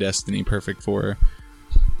right into Destiny, perfect for her.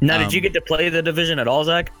 Now, did you get to play the Division at all,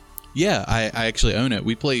 Zach? Yeah, I actually own it.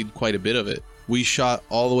 We played quite a bit of it we shot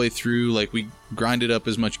all the way through. Like, we grinded up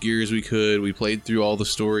as much gear as we could. We played through all the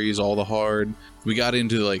stories, all the hard. We got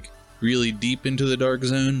into, like, really deep into the Dark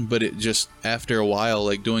Zone, but it just, after a while,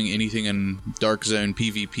 like, doing anything in Dark Zone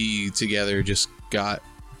PvP together just got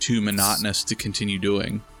too monotonous to continue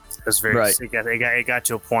doing. It was very. Right. It got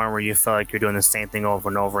to a point where you felt like you're doing the same thing over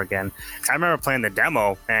and over again. I remember playing the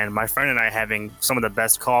demo, and my friend and I having some of the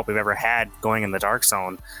best co-op we've ever had going in the Dark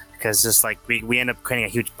Zone, because just like we ended up creating a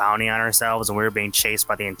huge bounty on ourselves, and we were being chased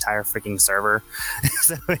by the entire freaking server.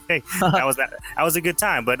 So that was a good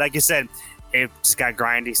time. But like you said, it just got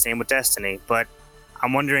grindy. Same with Destiny. But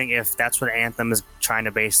I'm wondering if that's what Anthem is trying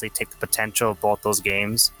to basically take the potential of both those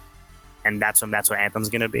games, and that's what Anthem's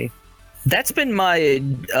going to be. That's been my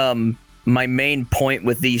my main point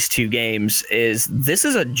with these two games. Is this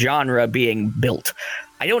is a genre being built.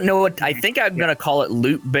 I don't know what I think I'm gonna call it.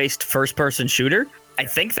 Loot-based first-person shooter. I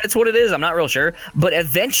think that's what it is. I'm not real sure, but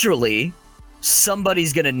eventually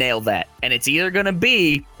somebody's gonna nail that, and it's either gonna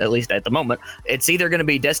be, at least at the moment, it's either gonna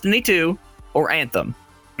be Destiny 2 or Anthem.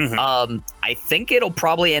 Mm-hmm. I think it'll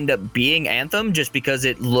probably end up being Anthem, just because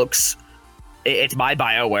it looks. It's by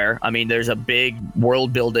BioWare. I mean, there's a big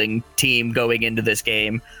world-building team going into this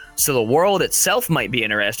game, so the world itself might be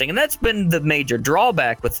interesting. And that's been the major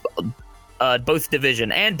drawback with both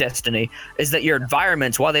Division and Destiny, is that your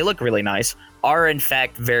environments, while they look really nice, are in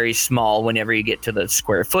fact very small whenever you get to the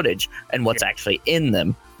square footage and what's actually in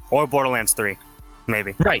them. Or Borderlands 3,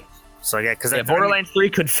 maybe. Right. So yeah, because Borderlands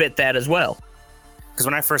 3 could fit that as well. Because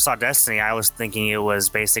when I first saw Destiny, I was thinking it was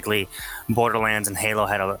basically Borderlands and Halo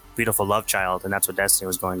had a beautiful love child, and that's what Destiny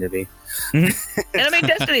was going to be. Mm-hmm. And I mean,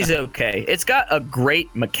 Destiny's okay. It's got a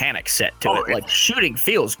great mechanic set to it. Like, shooting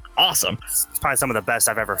feels awesome. It's probably some of the best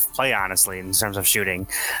I've ever played, honestly, in terms of shooting.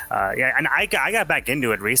 Yeah, and I got back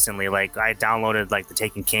into it recently. Like, I downloaded like the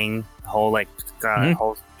Taken King whole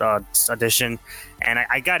edition, and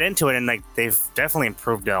I got into it, and like they've definitely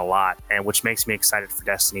improved it a lot, and which makes me excited for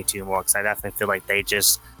Destiny 2 more, because I definitely feel like they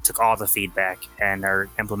just took all the feedback and are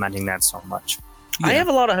implementing that so much. Yeah. I have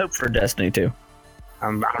a lot of hope for Destiny 2.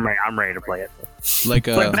 I'm ready to play it. Like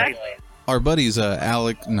our buddies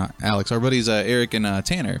Eric and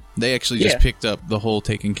Tanner, they actually just picked up the whole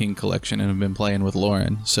Taken King collection and have been playing with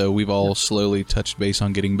Lauren, so we've all slowly touched base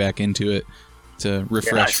on getting back into it to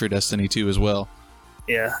refresh for Destiny 2 as well.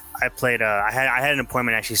 Yeah, I played. I had an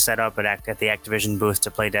appointment actually set up at the Activision booth to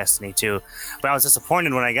play Destiny 2, but I was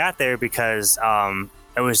disappointed when I got there because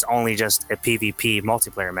it was only just a PvP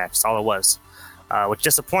multiplayer match. That's all it was, which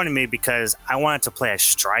disappointed me because I wanted to play a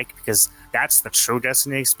Strike, because that's the true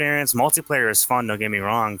Destiny experience. Multiplayer is fun, don't get me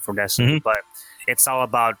wrong, for Destiny, but it's all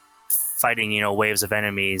about fighting, waves of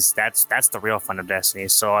enemies. That's the real fun of Destiny.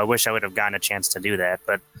 So I wish I would have gotten a chance to do that,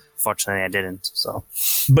 but fortunately I didn't. So,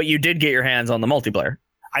 but you did get your hands on the multiplayer.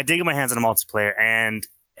 I did get my hands on the multiplayer, and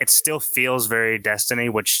it still feels very Destiny,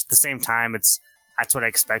 which at the same time that's what I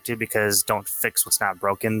expected, because don't fix what's not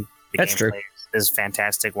broken. That's true. Is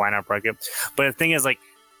fantastic. Why not break it? But the thing is, like,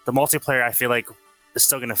 the multiplayer, I feel like is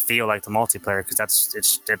still going to feel like the multiplayer, because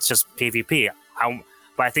it's just PvP.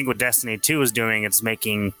 But I think what Destiny 2 is doing, it's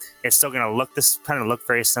still going to look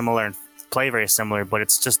very similar and play very similar, but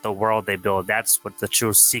it's just the world they build. That's what the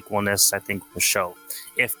true sequelness, I think, will show,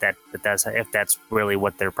 if that's really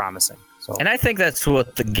what they're promising. So. And I think that's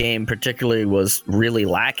what the game particularly was really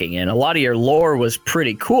lacking in. A lot of your lore was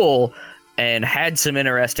pretty cool and had some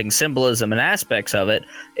interesting symbolism and aspects of it.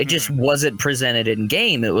 It just wasn't presented in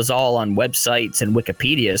game. It was all on websites and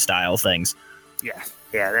Wikipedia style things. Yeah.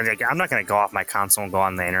 I'm not going to go off my console and go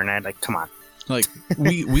on the internet. Like, come on. Like,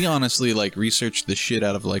 we honestly, like, researched the shit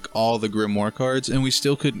out of, like, all the Grimoire cards, and we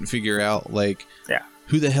still couldn't figure out, like,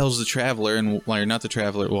 who the hell's the Traveler, and, like, not the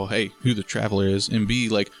Traveler, well, hey, who the Traveler is, and B,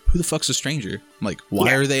 like, who the fuck's a Stranger? Like,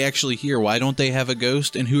 why are they actually here? Why don't they have a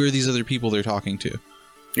ghost, and who are these other people they're talking to?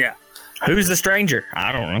 Yeah. Who's the Stranger?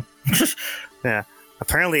 I don't know. Yeah.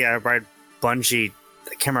 Apparently, Bungie,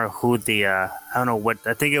 I can't remember who I don't know what,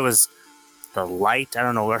 I think it was the Light, I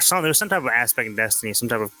don't know, or there was some type of aspect in Destiny, some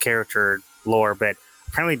type of character lore, but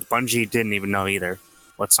apparently Bungie didn't even know either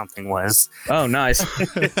what something was. Oh, nice.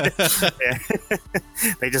 They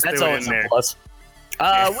just That's threw it in there. Plus.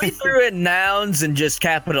 We threw in nouns and just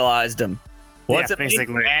capitalized them. What's it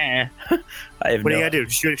basically? I have what do you gotta do?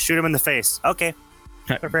 Shoot him in the face. Okay,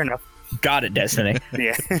 fair enough. Got it, Destiny.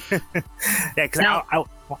 Yeah, because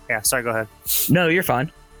sorry, go ahead. No, you're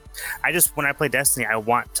fine. When I play Destiny, I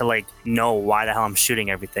want to, like, know why the hell I'm shooting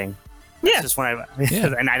everything. Yeah. Just when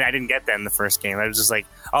and I didn't get that in the first game. I was just like,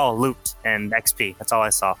 oh, loot and XP. That's all I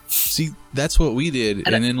saw. See, that's what we did.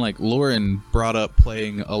 And then, like, Lauren brought up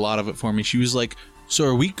playing a lot of it for me. She was like, So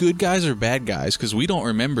are we good guys or bad guys? Because we don't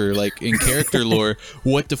remember, like, in character lore,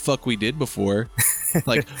 what the fuck we did before.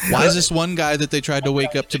 Like, why is this one guy that they tried to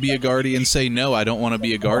wake up to be a guardian say, no, I don't want to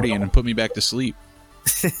be a guardian, and put me back to sleep?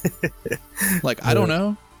 Like, I don't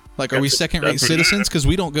know. Like, are we second-rate citizens? Because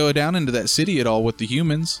we don't go down into that city at all with the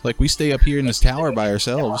humans. Like, we stay up here in this tower by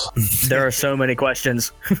ourselves. There are so many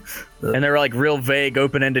questions. And they're like real vague,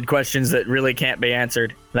 open-ended questions that really can't be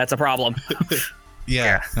answered. That's a problem.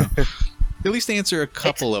 Yeah. No. At least answer a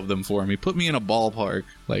couple of them for me. Put me in a ballpark.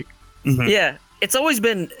 Like, Yeah, it's always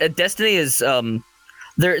been Destiny is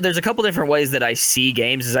there's a couple different ways that I see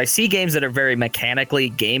games. Is I see games that are very mechanically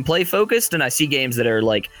gameplay focused, and I see games that are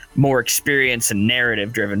like more experience and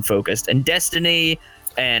narrative driven focused. And Destiny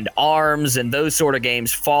and ARMS and those sort of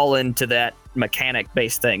games fall into that mechanic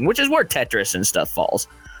based thing, which is where Tetris and stuff falls.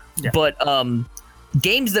 Yeah. But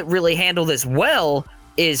games that really handle this well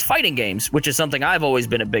is fighting games, which is something I've always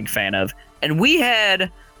been a big fan of. And we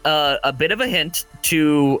had a bit of a hint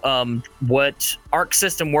to what Arc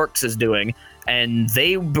System Works is doing, and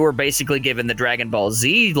they were basically given the Dragon Ball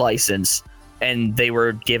Z license, and they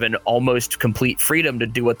were given almost complete freedom to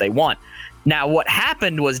do what they want. Now, what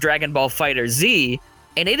happened was Dragon Ball Fighter Z,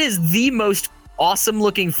 and it is the most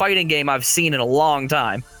awesome-looking fighting game I've seen in a long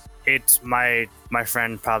time. It's my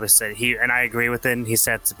friend probably said and I agree with it. He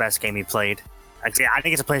said it's the best game he played. Actually, I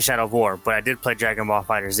think it's a play Shadow of War, but I did play Dragon Ball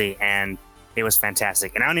Fighter Z, and it was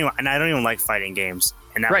fantastic. And I don't even like fighting games,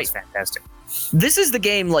 and that was fantastic. This is the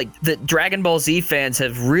game like that Dragon Ball Z fans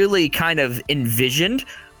have really kind of envisioned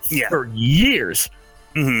for years.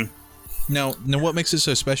 Mm-hmm. Now, what makes it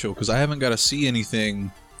so special? Because I haven't got to see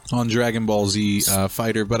anything on Dragon Ball Z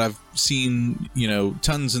Fighter, but I've seen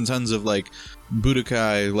tons and tons of like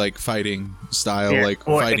Budokai like fighting style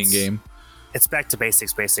fighting game. It's back to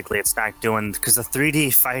basics, basically. It's not doing, because the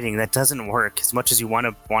 3D fighting, that doesn't work. As much as you want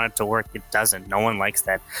it to work, it doesn't. No one likes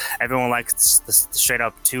that. Everyone likes the straight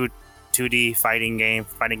up 2D fighting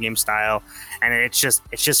game style, and it's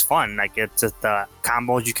just fun. Like, it's just the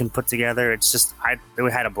combos you can put together. It's just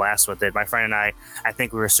we had a blast with it. My friend and I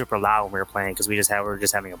think we were super loud when we were playing because we were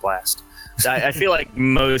just having a blast. I feel like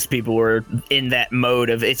most people were in that mode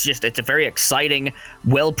of it's a very exciting,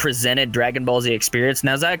 well presented Dragon Ball Z experience.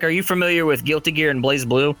 Now, Zach, are you familiar with Guilty Gear and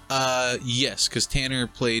BlazBlue? Yes, because Tanner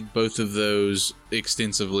played both of those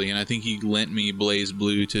extensively, and I think he lent me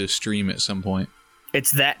BlazBlue to stream at some point.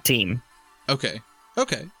 It's that team. Okay.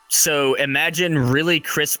 So imagine really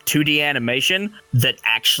crisp 2D animation that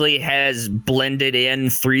actually has blended in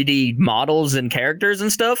 3D models and characters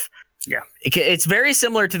and stuff. Yeah. It's very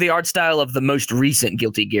similar to the art style of the most recent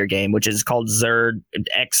Guilty Gear game, which is called Zerd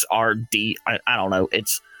XRD. I don't know.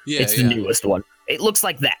 It's the newest one. It looks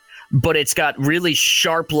like that, but it's got really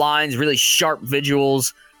sharp lines, really sharp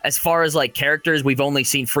visuals. As far as like characters, we've only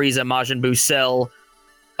seen Frieza, Majin Buu, Cell,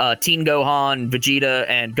 Teen Gohan, Vegeta,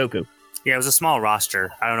 and Goku. Yeah, it was a small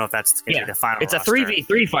roster. I don't know if that's the final It's roster. a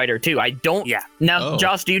 3v3 fighter, too. I don't... Yeah. Now,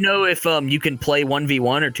 Josh, do you know if you can play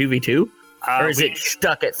 1v1 or 2v2? Or is it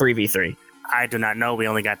stuck at 3v3? I do not know. We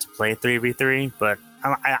only got to play 3v3, but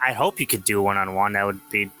I hope you could do one-on-one. That would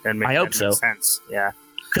make sense. Yeah.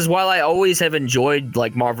 Because while I always have enjoyed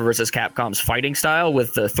like Marvel vs. Capcom's fighting style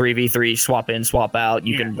with the 3v3 swap in, swap out,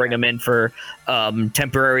 you can bring them in for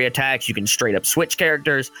temporary attacks, you can straight up switch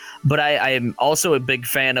characters, but I am also a big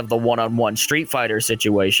fan of the one-on-one Street Fighter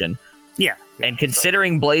situation. Yeah. And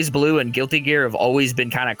considering BlazBlue and Guilty Gear have always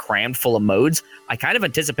been kind of crammed full of modes, I kind of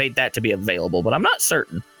anticipate that to be available, but I'm not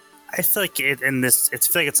certain. I feel like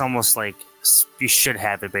it's almost like you should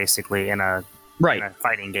have it basically in a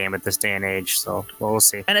fighting game at this day and age, so we'll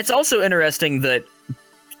see. And it's also interesting that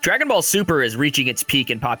Dragon Ball Super is reaching its peak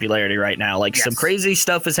in popularity right now. Like, some crazy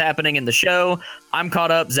stuff is happening in the show. I'm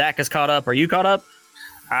caught up. Zach is caught up. Are you caught up?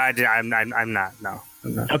 I'm not. No.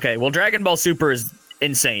 I'm not. Okay, well, Dragon Ball Super is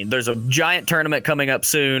insane. There's a giant tournament coming up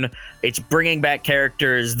soon. It's bringing back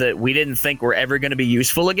characters that we didn't think were ever going to be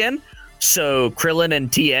useful again. So Krillin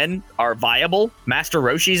and Tien are viable. Master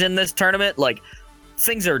Roshi's in this tournament. Like,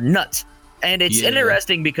 things are nuts. And it's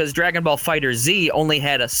interesting because Dragon Ball Fighter Z only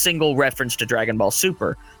had a single reference to Dragon Ball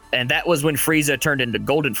Super, and that was when Frieza turned into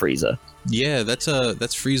Golden Frieza. Yeah, that's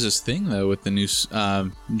Frieza's thing though with the new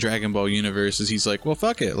Dragon Ball universe. Is he's like, well,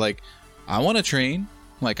 fuck it, like I want to train,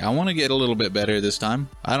 like I want to get a little bit better this time.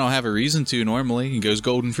 I don't have a reason to normally. He goes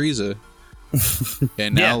Golden Frieza.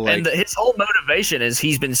 And now, his whole motivation is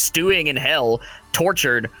he's been stewing in hell,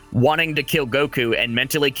 tortured, wanting to kill Goku, and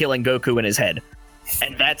mentally killing Goku in his head.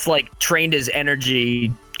 And that's like trained his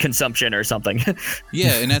energy consumption or something.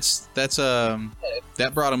 Yeah, and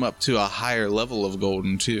that brought him up to a higher level of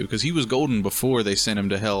golden too, because he was golden before they sent him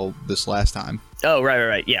to hell this last time. Oh,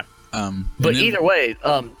 right, yeah. But either way,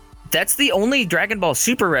 that's the only Dragon Ball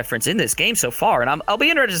Super reference in this game so far, and I'll be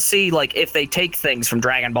interested to see like if they take things from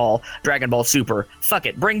Dragon Ball Super. Fuck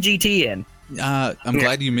it, bring GT in. I'm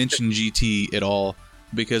glad you mentioned GT at all,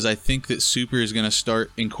 because I think that Super is going to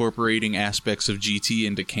start incorporating aspects of GT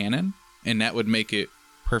into canon, and that would make it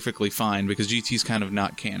perfectly fine, because GT is kind of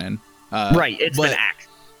not canon. Right, it's been axed.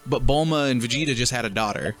 But Bulma and Vegeta just had a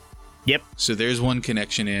daughter. Yep. So there's one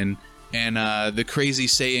connection in, and the crazy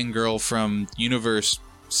Saiyan girl from Universe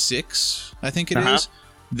 6, I think it is,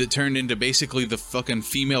 that turned into basically the fucking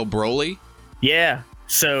female Broly. Yeah,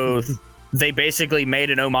 so they basically made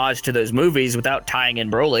an homage to those movies without tying in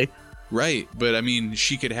Broly. Right, but I mean,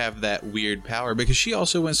 she could have that weird power because she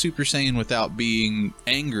also went Super Saiyan without being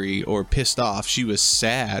angry or pissed off. She was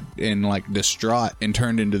sad and like distraught and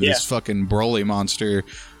turned into this fucking Broly monster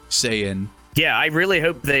Saiyan. Yeah, I really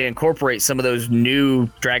hope they incorporate some of those new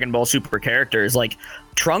Dragon Ball Super characters, like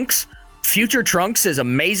Trunks. Future Trunks is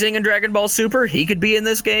amazing in Dragon Ball Super. He could be in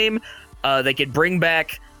this game. They could bring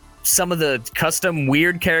back some of the custom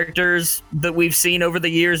weird characters that we've seen over the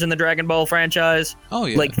years in the Dragon Ball franchise. Oh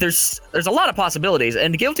yeah. Like there's a lot of possibilities,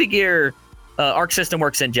 and Guilty Gear Arc System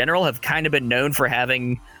Works in general have kind of been known for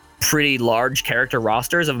having pretty large character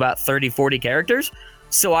rosters of about 30-40 characters.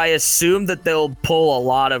 So I assume that they'll pull a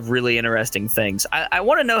lot of really interesting things. I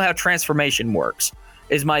want to know how transformation works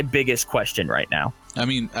is my biggest question right now. I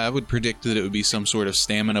mean, I would predict that it would be some sort of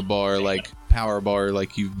stamina bar, like power bar,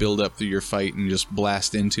 like you build up through your fight and just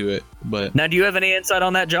blast into it. But now, do you have any insight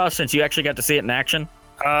on that, Josh, since you actually got to see it in action?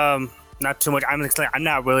 Not too much. I'm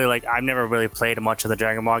not really like, I've never really played much of the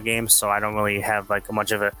Dragon Ball games, so I don't really have like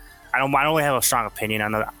much of it. I don't really have a strong opinion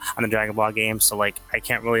on the Dragon Ball game, so like I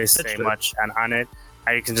can't really say much on it.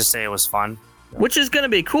 I can just say it was fun. Which is going to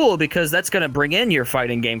be cool because that's going to bring in your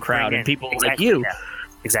fighting game crowd and people like you. Yeah.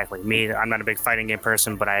 Exactly. Me, I'm not a big fighting game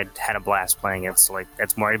person, but I had a blast playing it. So like,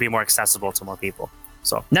 it'd be more accessible to more people.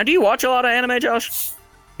 So now, do you watch a lot of anime, Josh?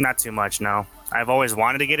 Not too much. No, I've always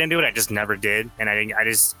wanted to get into it. I just never did, and I mean,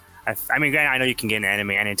 granted, I know you can get into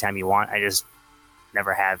anime anytime you want. I just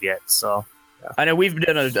never have yet. So. Yeah. I know we've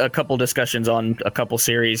done a couple discussions on a couple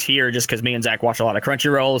series here just because me and Zach watch a lot of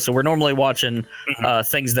Crunchyroll, so we're normally watching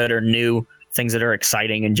things that are new, things that are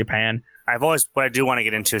exciting in Japan. What I do want to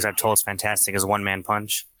get into is I've told it's fantastic is One Man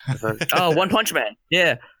Punch. One Punch Man.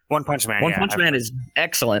 Yeah. One Punch Man. One Punch Man is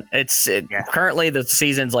excellent. Currently the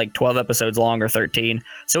season's like 12 episodes long or 13.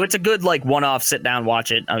 So it's a good like one-off sit down,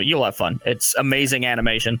 watch it. You'll have fun. It's amazing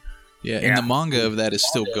animation. Yeah, and the manga of that is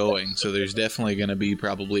still going, so there's definitely going to be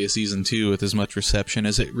probably a season 2 with as much reception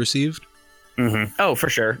as it received. Mm-hmm. Oh, for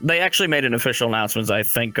sure. They actually made an official announcement, I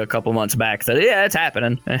think, a couple months back that, it's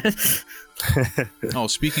happening. Oh,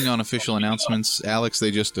 speaking on official announcements, Alex, they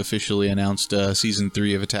just officially announced season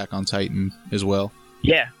 3 of Attack on Titan as well.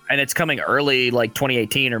 Yeah, and it's coming early, like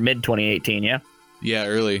 2018 or mid-2018, yeah? Yeah,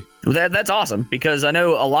 early. That's awesome, because I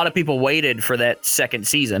know a lot of people waited for that second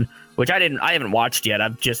season, which I haven't watched yet.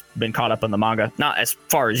 I've just been caught up on the manga. Not as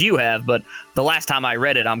far as you have, but the last time I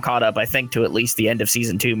read it, I'm caught up, I think, to at least the end of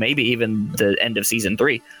season 2, maybe even the end of season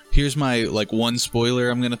 3. Here's my, like, one spoiler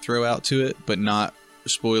I'm going to throw out to it, but not a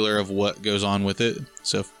spoiler of what goes on with it.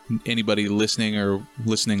 So if anybody listening or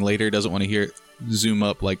listening later doesn't want to hear it, zoom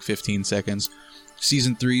up like 15 seconds.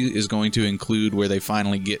 Season 3 is going to include where they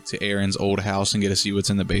finally get to Aaron's old house and get to see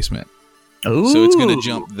what's in the basement. Ooh. So it's going to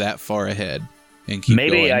jump that far ahead and keep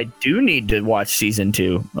Maybe going. I do need to watch season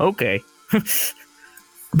 2. Okay.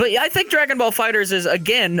 But yeah, I think Dragon Ball FighterZ is,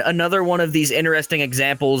 again, another one of these interesting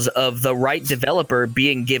examples of the right developer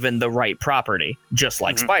being given the right property, just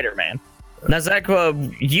like Spider-Man. Now, Zach,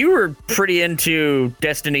 you were pretty into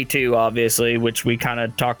Destiny 2, obviously, which we kind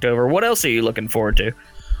of talked over. What else are you looking forward to?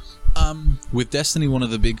 With Destiny, one of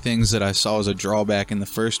the big things that I saw as a drawback in the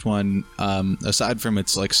first one, aside from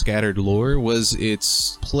its like scattered lore, was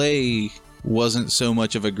its play wasn't so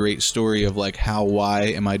much of a great story of like why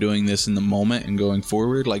am I doing this in the moment and going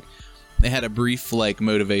forward. Like they had a brief like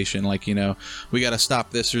motivation, like, you know, we got to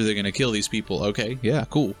stop this or they're gonna kill these people. Okay, yeah,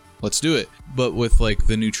 cool, let's do it. But with like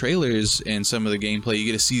the new trailers and some of the gameplay, you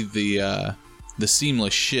get to see the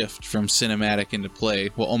seamless shift from cinematic into play.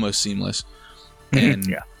 Well, almost seamless. And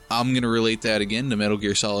yeah. I'm going to relate that again to Metal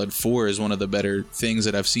Gear Solid 4 as one of the better things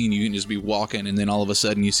that I've seen. You can just be walking and then all of a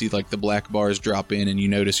sudden you see like the black bars drop in and you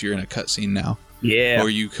notice you're in a cutscene now. Yeah. Or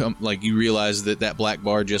you you realize that black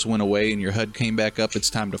bar just went away and your HUD came back up. It's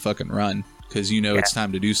time to fucking run because you know it's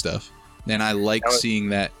time to do stuff. And I like seeing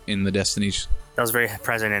that in the Destiny. That was very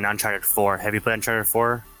present in Uncharted 4. Have you played Uncharted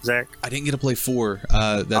 4, Zach? I didn't get to play 4.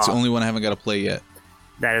 That's the only one I haven't got to play yet.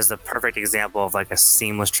 that is the perfect example of like a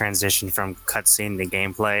seamless transition from cutscene to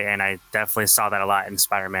gameplay, and I definitely saw that a lot in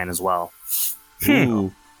Spider-Man as well.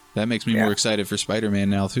 Ooh, that makes me more excited for Spider-Man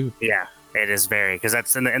now too. Yeah, it is very, because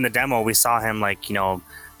that's in the demo we saw him like, you know,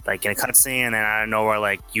 like in a cutscene, and then out of nowhere,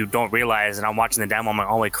 like you don't realize, and I'm watching the demo, I'm like,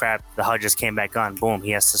 holy crap, the HUD just came back on. Boom, he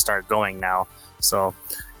has to start going now. So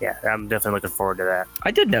yeah, I'm definitely looking forward to that. I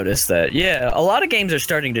did notice that. Yeah, a lot of games are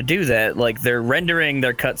starting to do that. Like they're rendering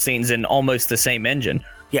their cutscenes in almost the same engine.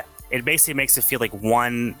 Yeah, it basically makes it feel like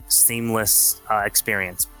one seamless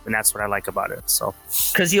experience, and that's what I like about it. So,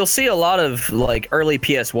 because you'll see a lot of like early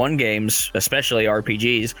PS1 games, especially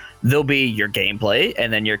RPGs, there'll be your gameplay,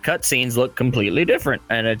 and then your cutscenes look completely different,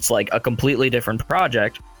 and it's like a completely different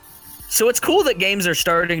project. So it's cool that games are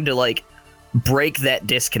starting to like break that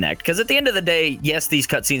disconnect, because at the end of the day, yes, these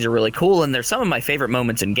cutscenes are really cool, and they're some of my favorite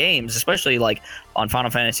moments in games, especially like on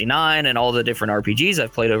Final Fantasy IX and all the different RPGs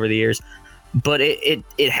I've played over the years. But it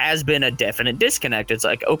has been a definite disconnect. It's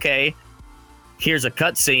like, okay, here's a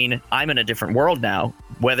cutscene, I'm in a different world now,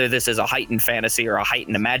 whether this is a heightened fantasy or a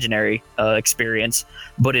heightened imaginary experience,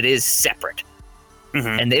 but it is separate.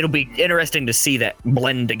 And it'll be interesting to see that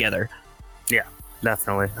blend together. Yeah,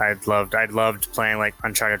 definitely. I loved playing like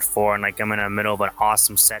Uncharted 4, and like I'm in the middle of an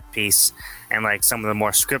awesome set piece, and like some of the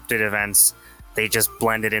more scripted events, they just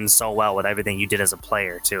blended in so well with everything you did as a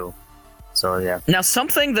player too. So yeah. Now,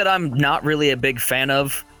 something that I'm not really a big fan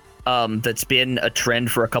of, that's been a trend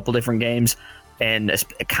for a couple different games, and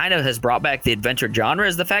it kind of has brought back the adventure genre,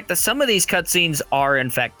 is the fact that some of these cutscenes are in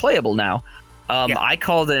fact playable now. I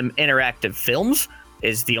call them interactive films,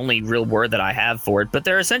 is the only real word that I have for it, but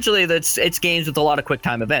they're essentially, it's games with a lot of quick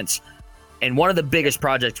time events. And one of the biggest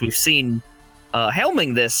projects we've seen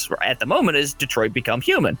helming this at the moment is Detroit Become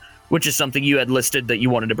Human, which is something you had listed that you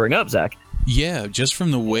wanted to bring up, Zach. Yeah, just from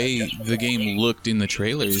the way the game looked in the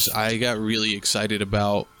trailers, I got really excited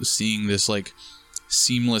about seeing this like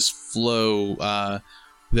seamless flow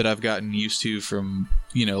that I've gotten used to from,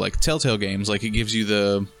 you know, like Telltale games. Like it gives you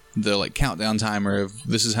the like countdown timer of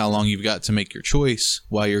this is how long you've got to make your choice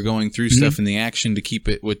while you're going through stuff in the action to keep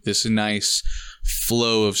it with this nice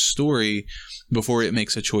flow of story before it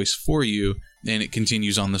makes a choice for you, and it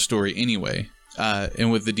continues on the story anyway.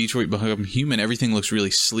 And with the Detroit Become Human, everything looks really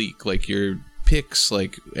sleek. Like your picks,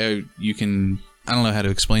 like you can, I don't know how to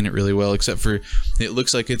explain it really well, except for it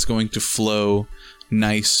looks like it's going to flow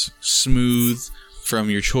nice, smooth from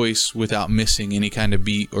your choice without missing any kind of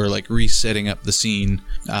beat or like resetting up the scene.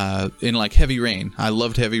 In like Heavy Rain, I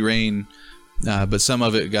loved Heavy Rain, but some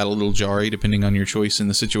of it got a little jarry depending on your choice in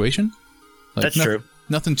the situation. Like, That's true.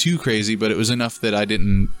 Nothing too crazy, but it was enough that I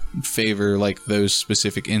didn't favor like those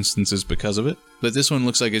specific instances because of it. But this one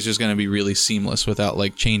looks like it's just going to be really seamless without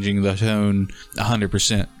like changing the tone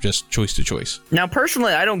 100%, just choice to choice. Now,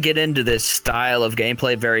 personally, I don't get into this style of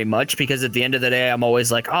gameplay very much, because at the end of the day, I'm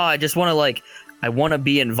always like, oh, I just want to like, I want to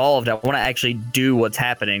be involved. I want to actually do what's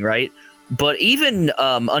happening, right? But even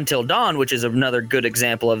Until Dawn, which is another good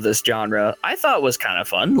example of this genre, I thought was kind of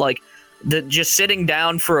fun. Like, just sitting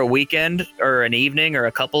down for a weekend or an evening or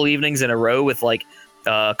a couple evenings in a row with like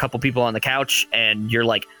a couple people on the couch, and you're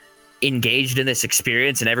like engaged in this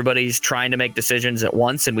experience and everybody's trying to make decisions at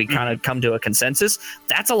once, and we kind of come to a consensus.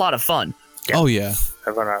 That's a lot of fun. Yeah. Oh yeah.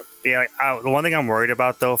 The one thing I'm worried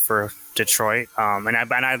about though for Detroit, and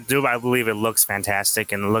I believe it looks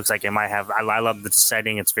fantastic, and it looks like it might have. I love the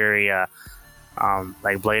setting. It's very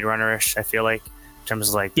like Blade Runner-ish, I feel like. In terms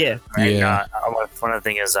of like, yeah. One of the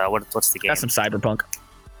things is what's the game? Got some cyberpunk.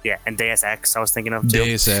 Yeah, and Deus Ex I was thinking of too.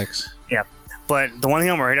 Deus Ex. Yeah, but the one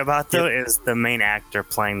thing I'm worried about though is the main actor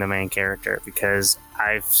playing the main character, because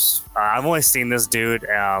I've only seen this dude.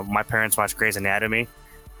 My parents watch Grey's Anatomy,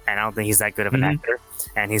 and I don't think he's that good of an actor.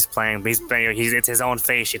 And it's his own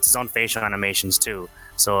face. It's his own facial animations too.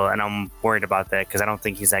 So, and I'm worried about that because I don't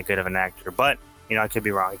think he's that good of an actor. But you know, I could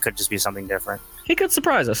be wrong. It could just be something different. He could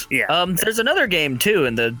surprise us. Yeah. There's another game too,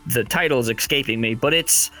 and the title is escaping me, but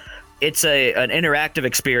it's an interactive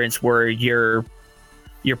experience where your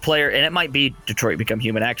player, and it might be Detroit Become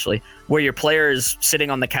Human actually, where your players sitting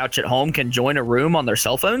on the couch at home can join a room on their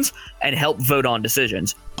cell phones and help vote on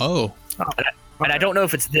decisions. Oh. And I don't know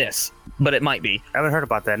if it's this, but it might be. I haven't heard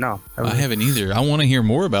about that. No, I haven't either. I want to hear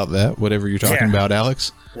more about that. Whatever you're talking about,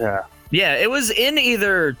 Alex. Yeah. Yeah, it was in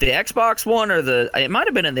either the Xbox one or it might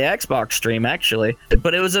have been in the Xbox stream actually,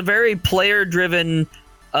 but it was a very player-driven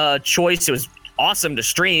choice. It was awesome to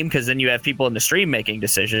stream because then you have people in the stream making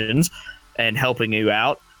decisions and helping you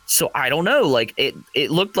out. So I don't know, like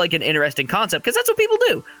it looked like an interesting concept because that's what people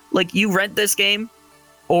do. Like you rent this game,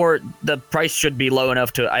 or the price should be low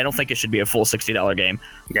enough to. I don't think it should be a full $60 game.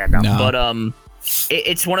 Yeah, no. But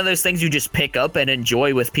it's one of those things you just pick up and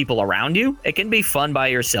enjoy with people around you. It can be fun by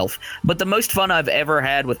yourself, but the most fun I've ever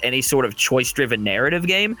had with any sort of choice-driven narrative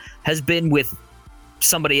game has been with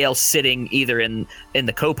somebody else sitting either in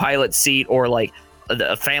the co-pilot seat or like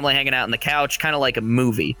a family hanging out on the couch, kind of like a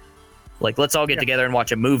movie. Like, let's all get together and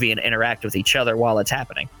watch a movie and interact with each other while it's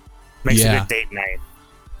happening. Makes a good date night.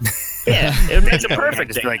 Yeah, it makes a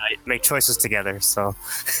perfect date night. Make choices together. So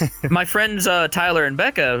my friends Tyler and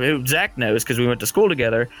Becca, who Zach knows because we went to school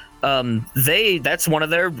together, that's one of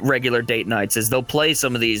their regular date nights is they'll play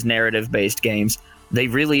some of these narrative-based games. They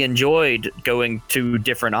really enjoyed going to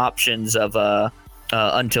different options of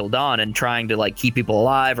Until Dawn and trying to like keep people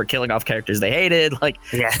alive or killing off characters they hated. Like,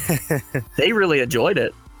 yeah, they really enjoyed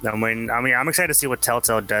it. I'm excited to see what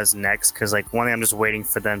Telltale does next because, like, one thing I'm just waiting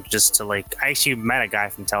for them just to, like, I actually met a guy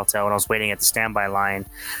from Telltale when I was waiting at the standby line,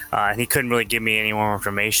 and he couldn't really give me any more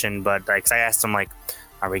information, but, like, 'cause I asked him, like,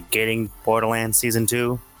 are we getting Borderlands Season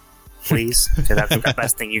 2, please? Because that's the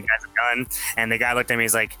best thing you guys have done. And the guy looked at me,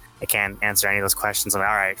 he's like, I can't answer any of those questions. I'm like,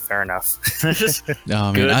 all right, fair enough.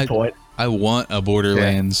 Good point. I want a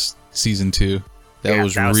Borderlands Season 2. That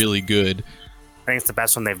was really good. I think it's the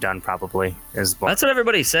best one they've done, probably. That's what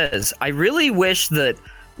everybody says. I really wish that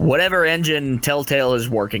whatever engine Telltale is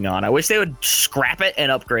working on, I wish they would scrap it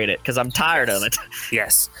and upgrade it because I'm tired of it.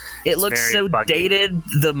 Yes. It looks so dated.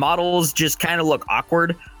 The models just kind of look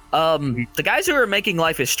awkward. The guys who are making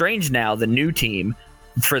Life is Strange now, the new team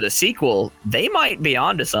for the sequel, they might be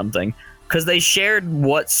onto something because they shared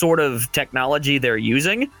what sort of technology they're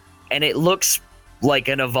using, and it looks like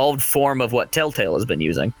an evolved form of what Telltale has been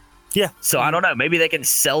using. Yeah. So I don't know. Maybe they can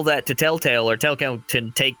sell that to Telltale, or Telltale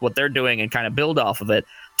can take what they're doing and kind of build off of it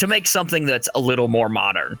to make something that's a little more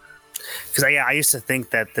modern. Because I used to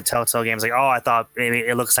think that the Telltale games, like, I thought maybe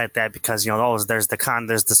it looks like that because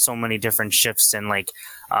there's so many different shifts in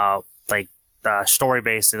story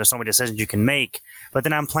based, and there's so many decisions you can make. But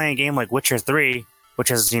then I'm playing a game like Witcher 3, which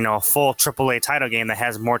is a full AAA title game that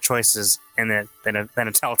has more choices in it than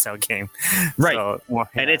a Telltale game. Right. So,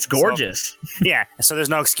 and it's gorgeous. So there's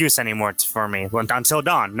no excuse anymore for me. Until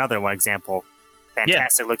Dawn, another one example.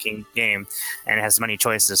 Fantastic looking game, and it has many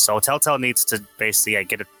choices. So Telltale needs to basically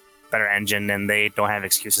get a better engine, and they don't have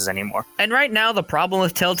excuses anymore. And right now, the problem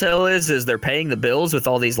with Telltale is they're paying the bills with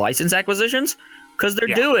all these license acquisitions. Because they're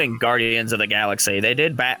doing Guardians of the Galaxy. They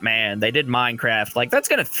did Batman. They did Minecraft. Like, that's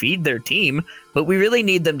going to feed their team. But we really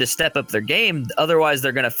need them to step up their game. Otherwise,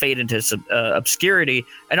 they're going to fade into obscurity.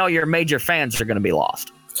 And all your major fans are going to be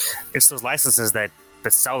lost. It's those licenses that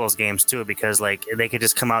sell those games, too. Because, like, they could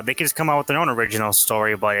just come out with their own original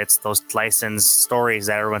story. But it's those licensed stories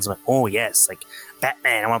that everyone's like, oh, yes. Like,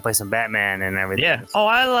 Batman. I want to play some Batman and everything. Yeah. Oh,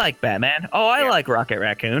 I like Batman. Oh, I like Rocket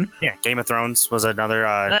Raccoon. Yeah. Game of Thrones was another.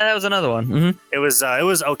 That was another one. Mm-hmm. It was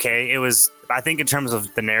okay. It was. I think in terms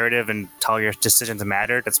of the narrative and how your decisions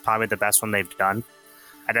matter, that's probably the best one they've done.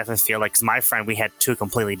 I definitely feel like, because my friend, we had two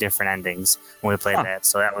completely different endings when we played that,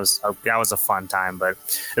 so that was a fun time. But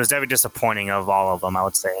it was definitely disappointing of all of them, I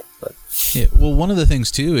would say. But yeah, well, one of the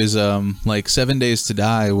things too is like 7 Days to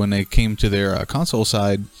Die, when they came to their console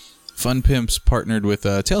side. Fun Pimps partnered with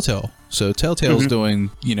Telltale, so Telltale's doing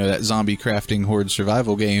that zombie crafting horde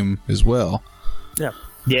survival game as well.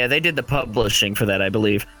 Yeah, they did the publishing for that, I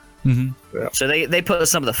believe. Mm-hmm. Yeah. So they put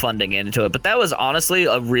some of the funding into it, but that was honestly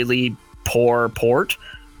a really poor port,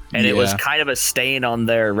 and it was kind of a stain on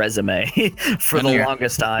their resume for the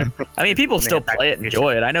longest time. I mean, people still play it and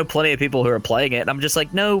enjoy it. I know plenty of people who are playing it, and I'm just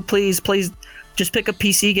like, no, please. Just pick up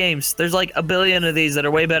PC games. There's like a billion of these that are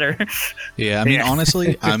way better. Yeah, I mean,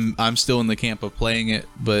 honestly, I'm still in the camp of playing it,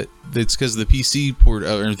 but it's because the PC port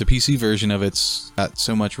or the PC version of it's got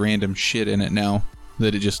so much random shit in it now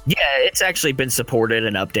that it just it's actually been supported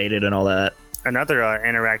and updated and all that. Another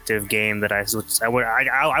interactive game that I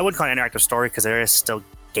would call an interactive story because there is still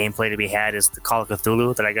gameplay to be had is the Call of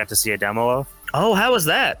Cthulhu that I got to see a demo of. Oh, how was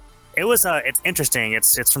that? It was it's interesting.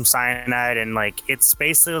 It's from Cyanide, and like it's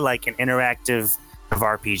basically like an interactive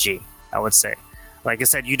RPG, I would say. Like I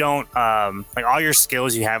said, you don't like all your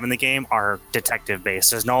skills you have in the game are detective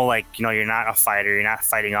based. There's no you're not a fighter, you're not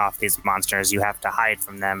fighting off these monsters. You have to hide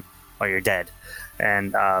from them or you're dead.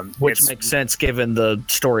 And which makes sense given the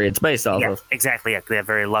story it's based off of. Exactly. Yeah, they're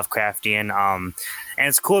very Lovecraftian. And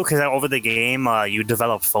it's cool because over the game you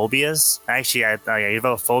develop phobias. Actually, you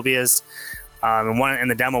develop phobias. And in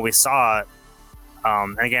the demo we saw,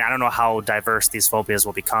 and again, I don't know how diverse these phobias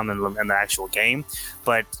will become in the actual game,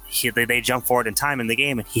 but they jump forward in time in the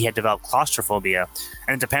game, and he had developed claustrophobia.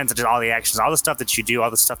 And it depends on just all the actions, all the stuff that you do,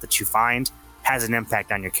 all the stuff that you find has an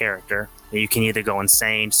impact on your character. You can either go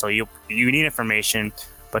insane, so you need information,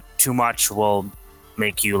 but too much will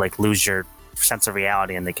make you lose your sense of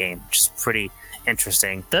reality in the game, which is pretty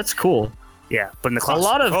interesting. That's cool. Yeah, but in the a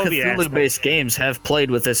lot of claustrophobia Cthulhu-based games have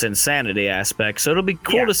played with this insanity aspect, so it'll be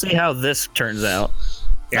cool to see how this turns out.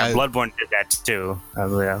 Yeah, Bloodborne did that too.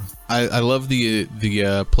 I love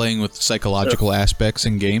the playing with psychological aspects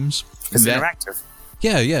in games. It's interactive.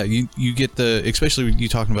 Yeah, you get the, especially when you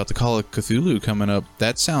talking about the Call of Cthulhu coming up.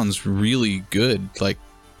 That sounds really good. Like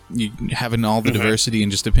you having all the diversity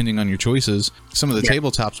and just depending on your choices. Some of the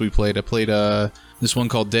tabletops we played, I played this one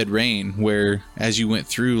called Dead Rain, where as you went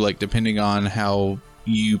through, like depending on how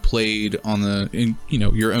you played on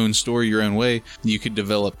your own story, your own way, you could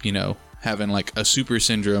develop, having like a super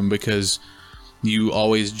syndrome because you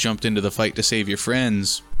always jumped into the fight to save your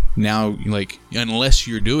friends. Now, like, unless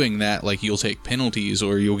you're doing that, like, you'll take penalties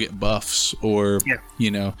or you'll get buffs or,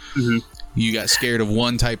 you got scared of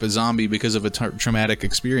one type of zombie because of a traumatic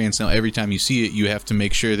experience. Now, every time you see it, you have to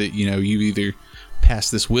make sure that, you either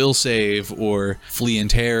pass this will save or flee in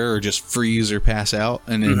terror or just freeze or pass out.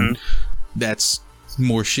 And then that's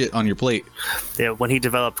more shit on your plate. Yeah, when he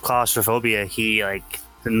developed claustrophobia, he,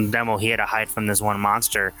 in the demo, he had to hide from this one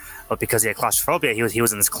monster, but because he had claustrophobia, he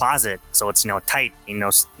was in this closet, so it's tight, and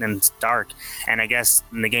it's dark. And I guess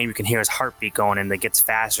in the game you can hear his heartbeat going, and it gets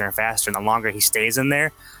faster and faster. And the longer he stays in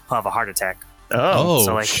there, he'll have a heart attack.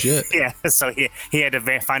 So shit! Yeah, so he had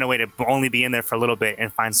to find a way to only be in there for a little bit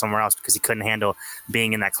and find somewhere else because he couldn't handle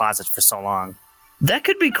being in that closet for so long. That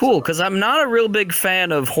could be cool, because I'm not a real big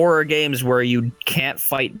fan of horror games where you can't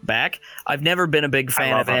fight back. I've never been a big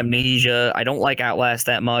fan of Amnesia. I don't like Outlast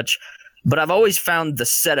that much, but I've always found the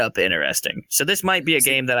setup interesting. So this might be a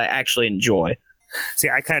game that I actually enjoy. See,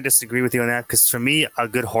 I kind of disagree with you on that, because for me, a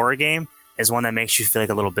good horror game is one that makes you feel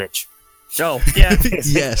like a little bitch. Oh, yeah.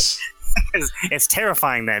 Yes. It's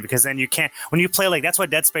terrifying then, because then you can't... When you play, that's why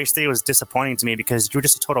Dead Space 3 was disappointing to me, because you're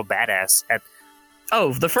just a total badass at...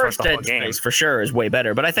 Oh, the first Dead Space for sure is way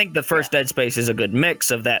better, but I think the first Dead Space is a good mix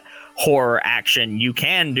of that horror action. You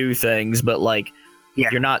can do things, but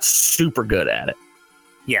you're not super good at it.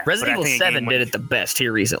 Yeah, Resident Evil 7 did it the best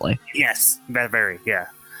here recently. Yes, yeah.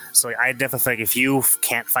 So I definitely feel like if you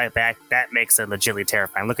can't fight back, that makes it legitimately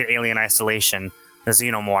terrifying. Look at Alien Isolation. The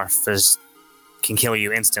xenomorph can kill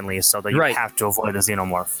you instantly, so that you have to avoid the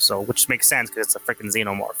xenomorph. So, which makes sense because it's a freaking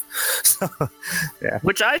xenomorph. So, yeah.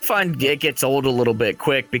 Which I find it gets old a little bit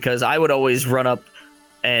quick, because I would always run up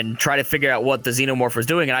and try to figure out what the xenomorph was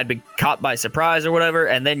doing, and I'd be caught by surprise or whatever,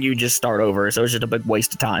 and then you just start over. So it's just a big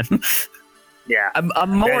waste of time. Yeah, I'm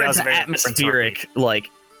more into atmospheric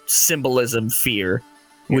symbolism fear,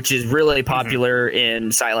 which is really popular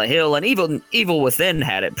in Silent Hill, and Evil Within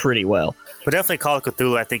had it pretty well. But definitely Call of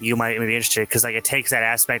Cthulhu, I think you might be interested, because it takes that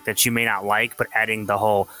aspect that you may not like, but adding the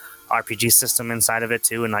whole RPG system inside of it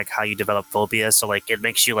too, and how you develop phobia. So it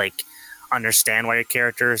makes you understand why your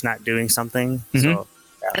character is not doing something. So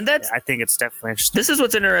and I think it's definitely interesting. This is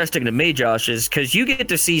what's interesting to me, Josh, is because you get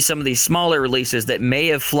to see some of these smaller releases that may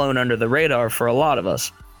have flown under the radar for a lot of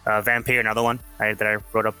us. Vampire, another one that I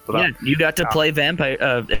wrote up about. Yeah, you got to play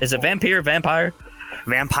Vampire. Is it Vampire?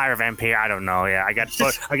 Vampire, I don't know. Yeah,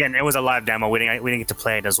 but again, it was a live demo. We didn't get to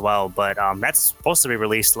play it as well, but that's supposed to be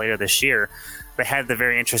released later this year. They had the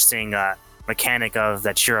very interesting mechanic of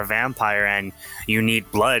that you're a vampire and you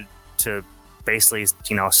need blood to basically,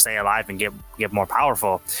 stay alive and get more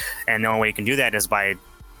powerful. And the only way you can do that is by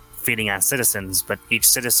feeding on citizens. But each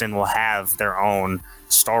citizen will have their own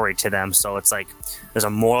story to them, so it's there's a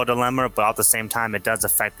moral dilemma, but at the same time it does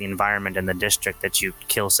affect the environment and the district that you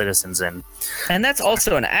kill citizens in. And that's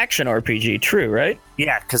also an action RPG, true, right?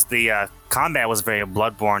 Yeah, because the combat was very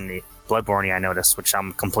Bloodborne, I noticed, which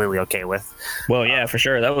I'm completely okay with. Well, yeah, for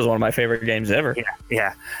sure. That was one of my favorite games ever.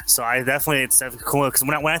 Yeah. So it's definitely cool, because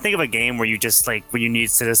when I think of a game where you just where you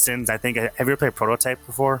need citizens, I think, have you ever played Prototype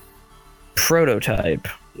before? Prototype?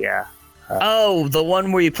 Yeah. The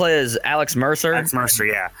one where you play as Alex Mercer? Alex Mercer,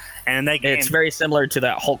 yeah. And in that game, it's very similar to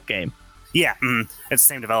that Hulk game. Yeah, it's the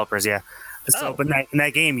same developers, yeah. So, but in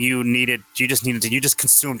that game, you just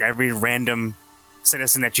consumed every random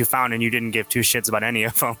citizen that you found, and you didn't give two shits about any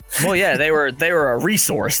of them. Well, yeah, they were a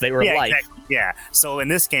resource. They were life. Exactly. Yeah. So in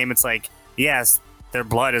this game, it's yes, their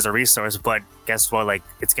blood is a resource, but guess what?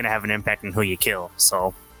 It's going to have an impact on who you kill.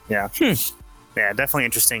 So, yeah. Yeah, definitely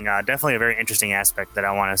interesting. Definitely a very interesting aspect that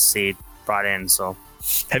I want to see brought in. So,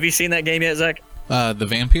 have you seen that game yet, Zach? The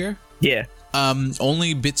Vampire? Yeah.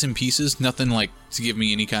 Only bits and pieces, nothing to give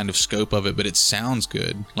me any kind of scope of it, but it sounds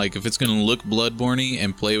good. If it's going to look Bloodborne-y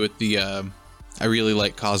and play with the, I really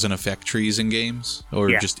like cause and effect trees in games,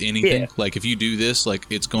 or just anything. Yeah. If you do this,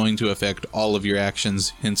 it's going to affect all of your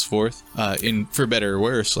actions henceforth, for better or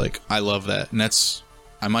worse. I love that, and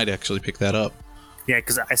I might actually pick that up. Yeah,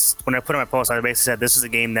 because when I put in my post, I basically said this is a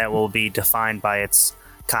game that will be defined by its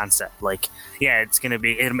concept. Like, yeah, it's going to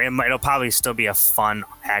be, it'll probably still be a fun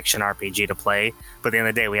action RPG to play, but at the end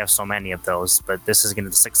of the day, we have so many of those. But this is going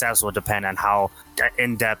to, the success will depend on how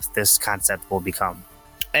in-depth this concept will become.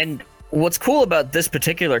 And what's cool about this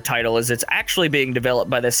particular title is it's actually being developed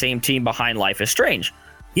by the same team behind Life is Strange.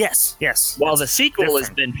 Yes. While the sequel has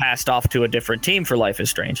been passed off to a different team for Life is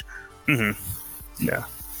Strange. Mm-hmm. Yeah.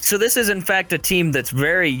 So this is, in fact, a team that's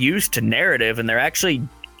very used to narrative, and they're actually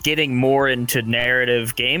getting more into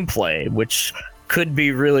narrative gameplay, which could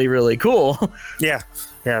be really, really cool. Yeah.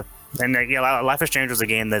 And Life is Strange was a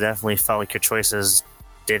game that definitely felt like your choices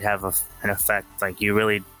did have an effect. Like, you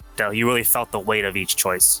really felt the weight of each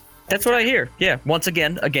choice. That's what I hear. Yeah. Once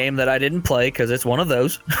again, a game that I didn't play because it's one of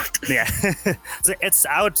those. Yeah.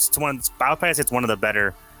 I would probably say it's one of the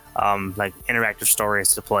better like interactive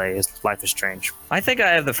stories to play is Life is Strange. I think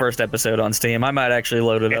I have the first episode on Steam. I might actually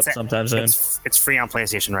load it up sometime soon. It's free on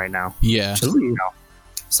PlayStation right now. Yeah.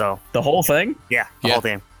 So the whole thing? Yeah, the whole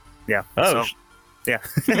thing. Yeah. Oh. So, yeah.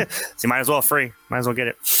 So you might as well get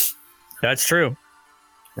it. That's true.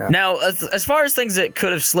 Yeah. Now, as far as things that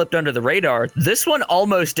could have slipped under the radar, this one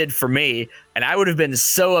almost did for me, and I would have been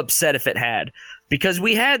so upset if it had, because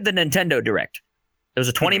we had the Nintendo Direct. It was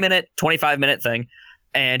a 20-minute, 25-minute thing,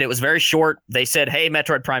 and it was very short. They said, hey,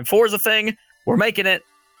 Metroid Prime 4 is a thing. We're making it.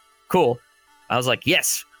 Cool. I was like,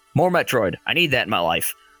 yes, more Metroid. I need that in my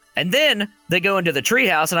life. And then they go into the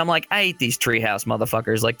treehouse, and I'm like, I hate these treehouse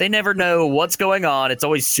motherfuckers. Like, they never know what's going on. It's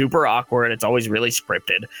always super awkward. It's always really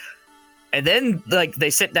scripted. And then, like, they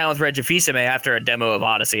sit down with Reggie Fils-Aimé after a demo of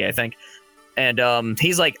Odyssey, I think. And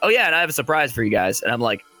he's like, oh, yeah, and I have a surprise for you guys. And I'm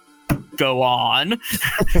like, go on.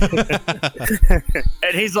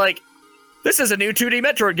 And he's like, this is a new 2D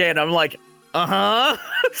Metroid game. And I'm like, uh-huh.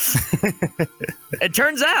 It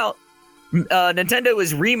turns out Nintendo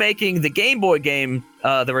is remaking the Game Boy game,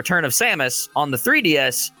 The Return of Samus, on the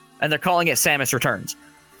 3DS, and they're calling it Samus Returns.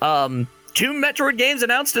 Two Metroid games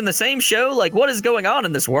announced in the same show? Like, what is going on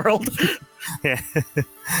in this world? Yeah.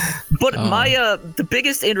 But the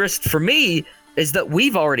biggest interest for me is that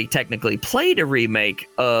we've already technically played a remake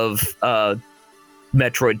of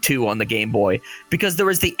Metroid 2 on the Game Boy, because there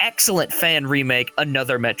was the excellent fan remake,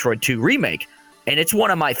 Another Metroid 2 Remake. And it's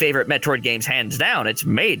one of my favorite Metroid games, hands down. It's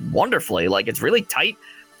made wonderfully. Like, it's really tight.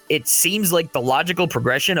 It seems like the logical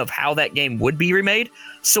progression of how that game would be remade.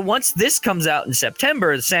 So once this comes out in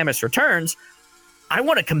September, Samus Returns, I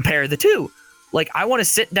want to compare the two. Like, I want to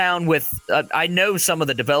sit down with... I know some of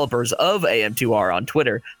the developers of AM2R on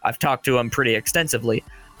Twitter. I've talked to them pretty extensively.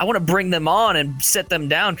 I want to bring them on and sit them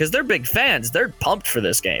down because they're big fans. They're pumped for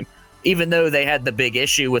this game, even though they had the big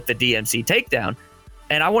issue with the DMC takedown.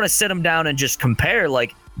 And I want to sit them down and just compare,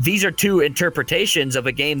 like, these are two interpretations of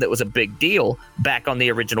a game that was a big deal back on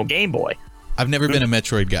the original Game Boy. I've never been a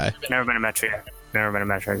Metroid guy. Never been a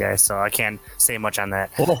Metroid guy, so I can't say much on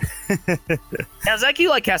that. Cool. Now, Zach, you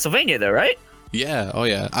like Castlevania, though, right? Yeah, oh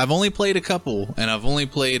yeah. I've only played a couple, and I've only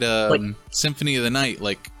played Symphony of the Night,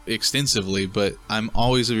 like, extensively, but I'm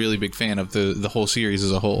always a really big fan of the whole series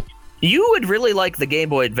as a whole. You would really like the Game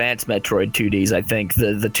Boy Advance Metroid 2Ds, I think.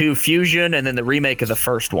 The two Fusion and then the remake of the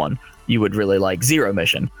first one. You would really like Zero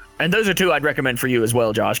Mission. And those are two I'd recommend for you as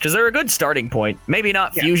well, Josh, because they're a good starting point. Maybe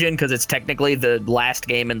not Fusion, because it's technically the last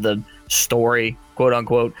game in the story, quote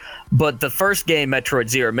unquote. But the first game, Metroid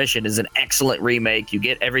Zero Mission, is an excellent remake. You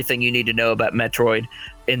get everything you need to know about Metroid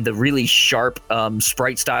in the really sharp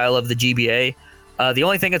sprite style of the GBA. The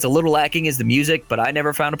only thing that's a little lacking is the music, but I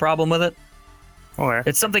never found a problem with it. Okay.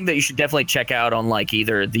 It's something that you should definitely check out on, like,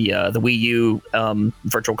 either the Wii U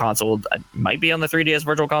Virtual Console. It might be on the 3DS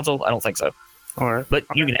Virtual Console. I don't think so. All right. But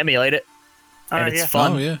you can emulate it, and it's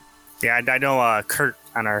fun. Oh, yeah. Yeah, I know Kurt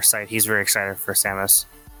on our site. He's very excited for Samus.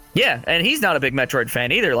 Yeah, and he's not a big Metroid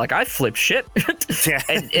fan either. Like, I flip shit. Yeah.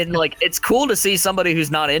 and like, it's cool to see somebody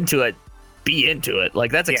who's not into it be into it.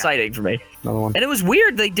 Like, that's exciting for me. Another one. And it was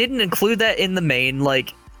weird they didn't include that in the main,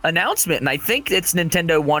 like, announcement, and I think it's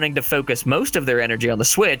Nintendo wanting to focus most of their energy on the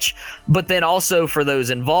Switch, but then also for those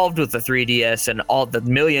involved with the 3DS and all the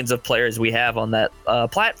millions of players we have on that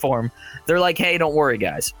platform, they're like, hey, don't worry,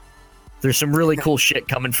 guys. There's some really cool shit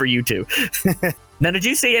coming for you too. Now, did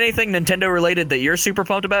you see anything Nintendo related that you're super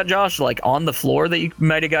pumped about, Josh, like on the floor that you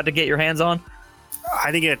might have got to get your hands on?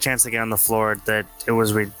 I didn't get a chance to get on the floor. That it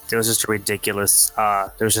was just ridiculous.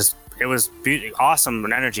 It was awesome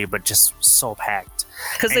and energy, but just so packed.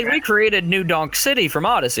 Because they recreated New Donk City from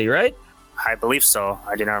Odyssey, right? I believe so.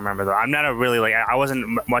 I do not remember though. I'm not a really I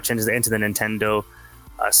wasn't much into the Nintendo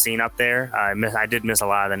scene up there. I did miss a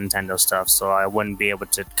lot of the Nintendo stuff, so I wouldn't be able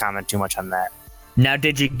to comment too much on that. Now,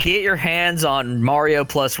 did you get your hands on Mario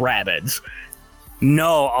plus Rabbids?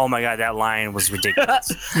 No. Oh my god, that line was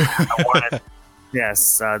ridiculous. I wanted.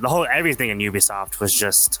 Yes, the whole everything in Ubisoft was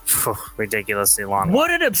just ridiculously long.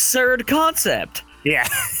 What an absurd concept! Yeah,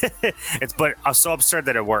 it's so absurd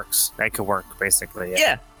that it works. That could work, basically.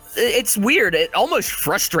 Yeah, it's weird. It almost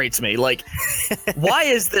frustrates me. Like, why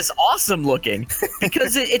is this awesome looking?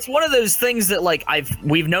 Because it's one of those things that like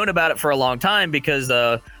we've known about it for a long time. Because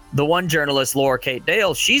the one journalist, Laura Kate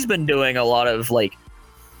Dale, she's been doing a lot of like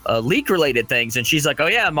leak related things, and she's like, oh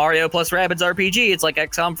yeah, Mario plus Rabbids RPG, it's like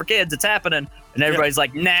XCOM for kids, it's happening. And everybody's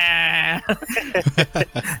like, nah.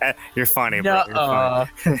 You're funny, bro.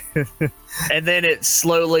 You're funny. And then it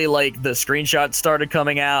slowly, like, the screenshots started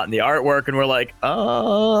coming out and the artwork, and we're like,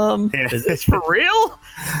 is this for real?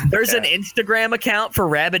 There's an Instagram account for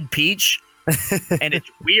Rabid Peach, and it's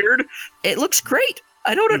weird. It looks great.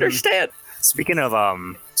 I don't understand. Speaking of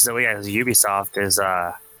Ubisoft is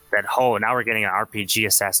that whole, now we're getting an RPG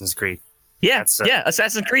Assassin's Creed. Yeah,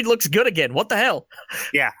 Assassin's Creed looks good again. What the hell?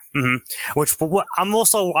 Yeah, which I'm a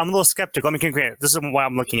little skeptical. I mean, this is why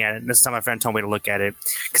I'm looking at it. This is how my friend told me to look at it,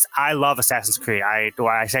 because I love Assassin's Creed. I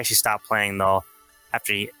actually stopped playing though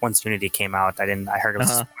after once Unity came out. I heard it was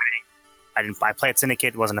disappointing. I played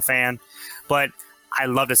Syndicate, wasn't a fan, but I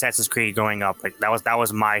loved Assassin's Creed growing up. Like that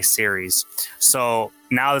was my series. So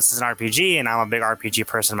now this is an RPG, and I'm a big RPG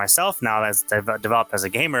person myself. Now that's developed as a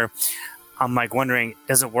gamer. I'm like wondering,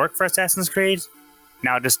 does it work for Assassin's Creed?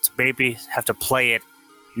 Now just maybe have to play it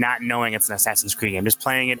not knowing it's an Assassin's Creed game, just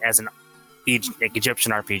playing it as an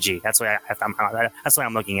Egyptian RPG. That's why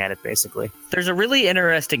I'm looking at it, basically. There's a really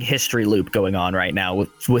interesting history loop going on right now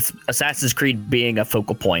with Assassin's Creed being a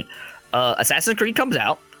focal point. Assassin's Creed comes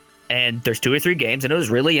out, and there's 2 or 3 games, and it was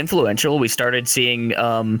really influential. We started seeing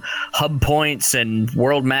hub points and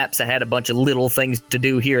world maps that had a bunch of little things to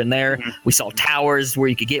do here and there. Mm-hmm. We saw towers where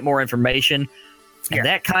you could get more information. And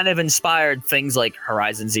that kind of inspired things like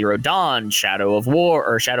Horizon Zero Dawn, Shadow of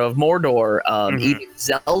Mordor, even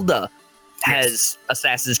Zelda has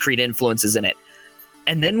Assassin's Creed influences in it.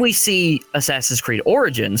 And then we see Assassin's Creed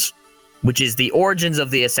Origins, which is the origins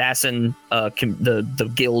of the assassin,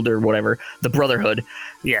 the guild or whatever, the Brotherhood.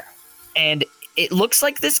 Yeah. And it looks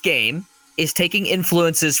like this game is taking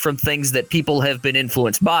influences from things that people have been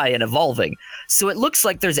influenced by and evolving. So it looks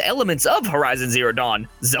like there's elements of Horizon Zero Dawn,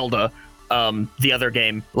 Zelda, the other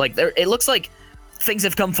game. Like it looks like things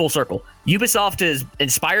have come full circle. Ubisoft has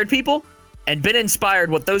inspired people and been inspired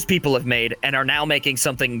what those people have made and are now making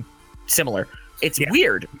something similar. It's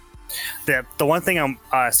weird. The one thing I'm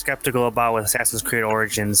skeptical about with Assassin's Creed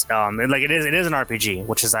Origins, like it is an RPG,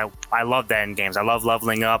 which is I love that in games. I love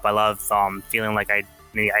leveling up. I love feeling like I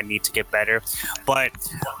need to get better.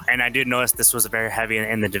 And I did notice this was very heavy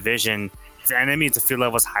in the Division. If the enemy is a few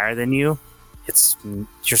levels higher than you,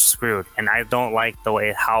 you're screwed. And I don't like the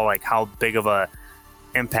way how big of a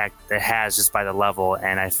impact it has just by the level.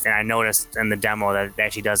 And I noticed in the demo that it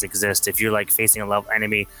actually does exist. If you're like facing a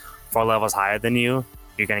enemy 4 levels higher than you,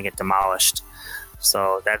 you're gonna get demolished.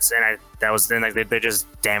 So they're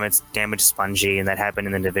just damage spongy, and that happened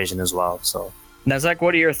in the Division as well. So now, Zach,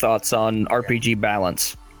 what are your thoughts on RPG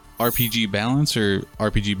balance? RPG balance or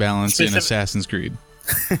RPG balance in Assassin's Creed?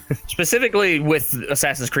 Specifically with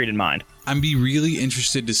Assassin's Creed in mind. I'd be really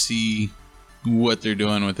interested to see what they're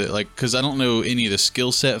doing with it, like, because I don't know any of the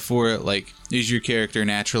skill set for it. Like, is your character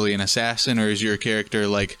naturally an assassin, or is your character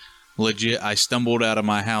like legit, I stumbled out of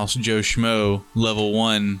my house, Joe Schmo, level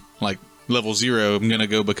 1, like level 0, I'm gonna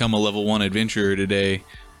go become a level 1 adventurer today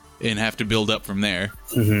and have to build up from there.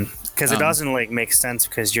 Because it doesn't like make sense,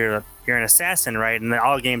 because you're an assassin, right? And in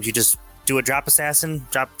all games you just do a drop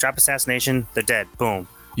assassination, they're dead, boom.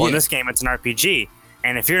 Well, in this game it's an RPG,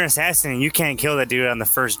 and if you're an assassin and you can't kill that dude on the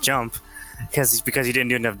first jump because you didn't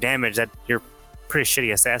do enough damage, that you're a pretty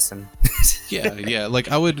shitty assassin. yeah, like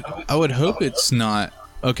I would hope it's not,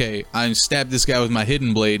 okay, I stabbed this guy with my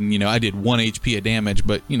hidden blade and, I did 1 HP of damage,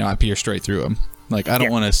 but, I pierced straight through him. Like, I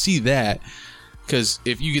don't want to see that, because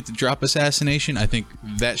if you get the drop assassination, I think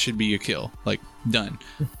that should be a kill. Like, done.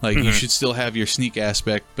 Like, you should still have your sneak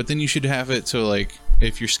aspect, but then you should have it so, like,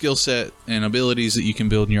 if your skill set and abilities that you can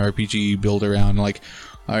build in your RPG build around, like,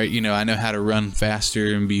 all right, I know how to run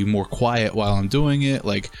faster and be more quiet while I'm doing it,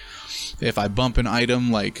 like, if I bump an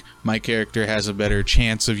item, like, my character has a better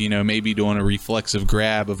chance of, maybe doing a reflexive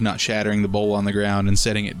grab of not shattering the bowl on the ground and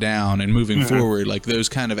setting it down and moving forward. Like, those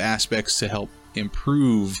kind of aspects to help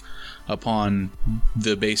improve upon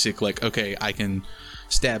the basic, like, okay, I can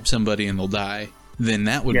stab somebody and they'll die. Then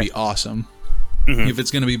that would be awesome. If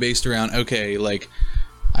it's going to be based around, okay, like,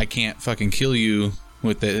 I can't fucking kill you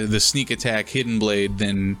with the sneak attack hidden blade,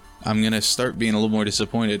 then I'm gonna start being a little more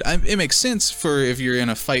disappointed. It makes sense for if you're in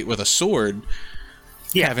a fight with a sword,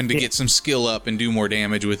 having to get some skill up and do more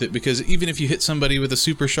damage with it, because even if you hit somebody with a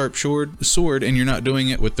super sharp sword and you're not doing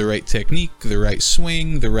it with the right technique, the right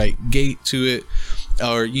swing, the right gait to it,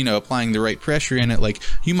 or applying the right pressure in it, like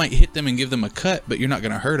you might hit them and give them a cut, but you're not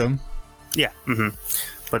gonna hurt them. Yeah.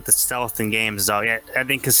 But the stealth in games, though, I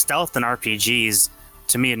think because stealth in RPGs,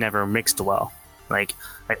 to me, it never mixed well. Like,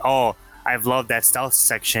 I've loved that stealth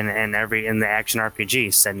section in the action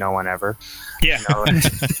RPG. Said no one ever. Yeah.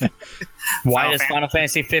 Why does Final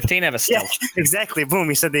Fantasy 15 have a stealth? Yeah, exactly. Boom.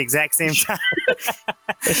 You said the exact same time.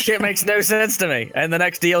 This shit makes no sense to me. And the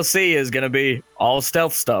next DLC is going to be all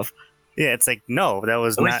stealth stuff. Yeah, it's like, no, that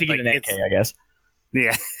was at not. At least you get an AK, I guess.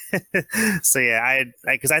 Yeah. So yeah,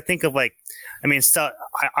 because I think of stealth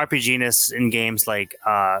RPG-ness in games like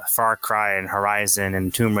Far Cry and Horizon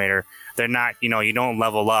and Tomb Raider. They're not, you don't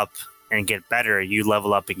level up and get better. You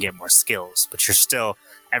level up and get more skills, but you're still,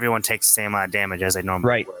 everyone takes the same amount of damage as they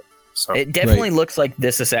normally would. So it definitely looks like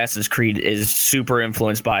this Assassin's Creed is super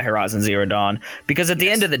influenced by Horizon Zero Dawn, because at the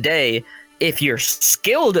end of the day, if you're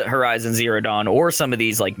skilled at Horizon Zero Dawn or some of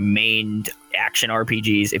these like main action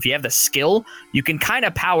RPGs, if you have the skill, you can kind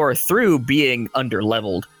of power through being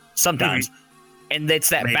under-leveled sometimes. And it's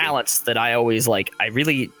that balance that I always like. I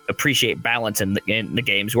really appreciate balance in the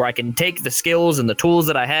games where I can take the skills and the tools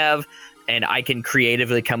that I have, and I can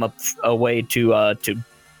creatively come up a way to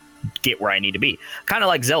get where I need to be. Kind of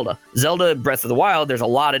like Zelda Breath of the Wild. There's a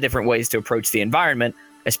lot of different ways to approach the environment,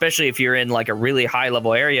 especially if you're in like a really high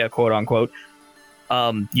level area, quote unquote.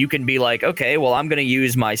 You can be like, okay, well, I'm going to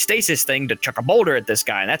use my stasis thing to chuck a boulder at this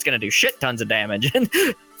guy, and that's going to do shit tons of damage.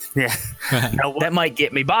 Yeah. That might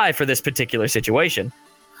get me by for this particular situation.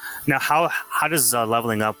 Now, how does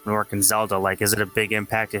leveling up work in Zelda? Like, is it a big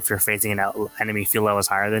impact if you're facing an enemy field level is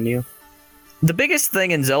higher than you? The biggest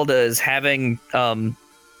thing in Zelda is having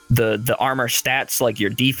the armor stats, like your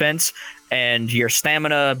defense and your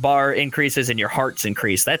stamina bar increases and your hearts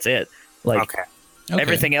increase. That's it. Like, okay.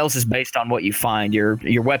 Everything else is based on what you find.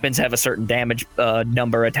 Your weapons have a certain damage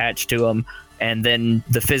number attached to them, and then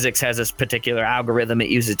the physics has this particular algorithm it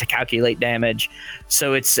uses to calculate damage.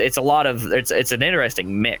 So it's a lot of it's an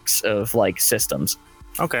interesting mix of like systems.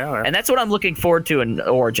 Okay, all right. And that's what I'm looking forward to in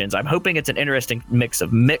Origins. I'm hoping it's an interesting mix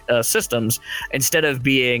of systems instead of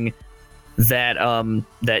being that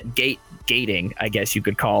gating, I guess you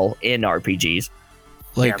could call, in RPGs.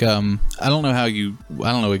 Like, I don't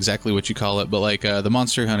know exactly what you call it, but like the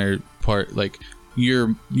Monster Hunter part, like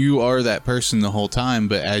you are that person the whole time,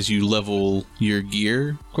 but as you level your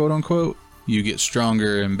gear, quote unquote, you get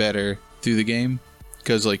stronger and better through the game,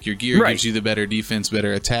 because like your gear gives you the better defense,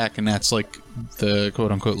 better attack, and that's like the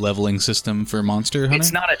quote unquote leveling system for Monster Hunter.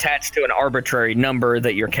 It's not attached to an arbitrary number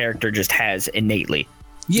that your character just has innately.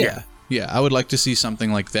 Yeah, I would like to see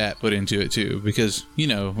something like that put into it too, because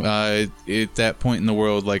at that point in the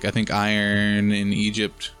world, like I think iron in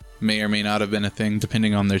Egypt may or may not have been a thing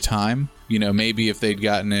depending on their time. Maybe if they'd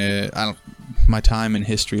gotten my time and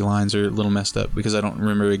history lines are a little messed up because I don't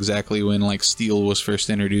remember exactly when like steel was first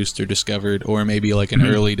introduced or discovered, or maybe like an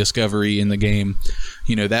early discovery in the game.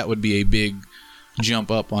 That would be a big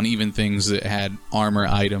jump up on even things that had armor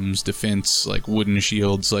items, defense, like wooden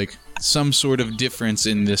shields, like some sort of difference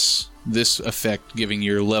in this effect, giving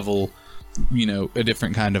your level, a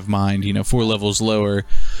different kind of mind, 4 levels lower,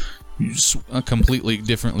 completely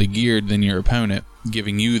differently geared than your opponent,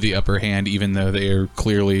 giving you the upper hand, even though they are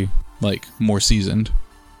clearly like more seasoned.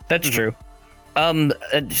 That's true.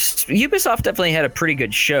 Ubisoft definitely had a pretty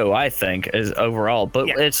good show, I think, as overall. But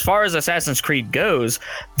as far as Assassin's Creed goes,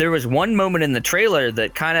 there was one moment in the trailer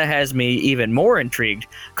that kind of has me even more intrigued,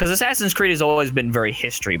 because Assassin's Creed has always been very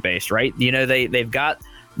history based, right? They've got,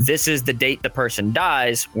 this is the date the person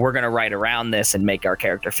dies, we're going to write around this and make our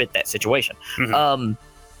character fit that situation.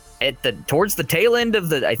 Towards the tail end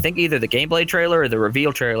of I think either the gameplay trailer or the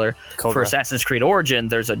reveal trailer for Assassin's Creed Origin,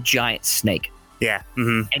 there's a giant snake. Yeah.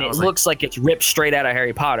 And it looks like it's ripped straight out of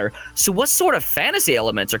Harry Potter. So what sort of fantasy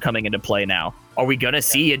elements are coming into play now? Are we going to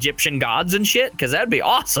see Egyptian gods and shit? Because that'd be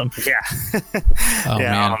awesome. Yeah.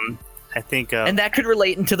 Man. I think... and that could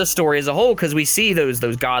relate into the story as a whole, because we see those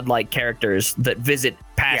godlike characters that visit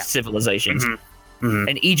past civilizations.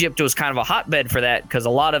 And Egypt was kind of a hotbed for that, because a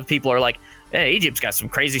lot of people are like, hey, Egypt's got some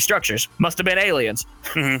crazy structures. Must have been aliens.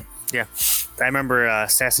 Yeah. I remember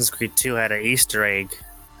Assassin's Creed 2 had an Easter egg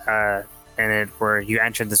in it where you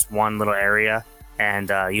entered this one little area, and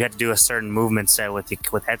you had to do a certain movement set with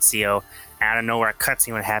Ezio, and out of nowhere a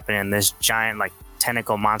cutscene would happen, and this giant like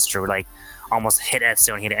tentacle monster would like almost hit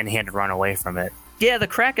Ezio, and he had to run away from it. Yeah, the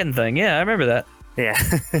Kraken thing. Yeah, I remember that. Yeah.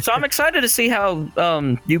 So I'm excited to see how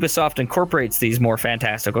Ubisoft incorporates these more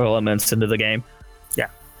fantastical elements into the game. Yeah.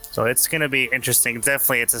 So it's going to be interesting.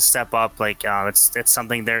 Definitely, it's a step up. Like it's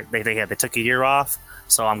something they took a year off,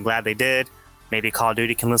 so I'm glad they did. Maybe Call of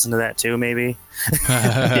Duty can listen to that too. Maybe.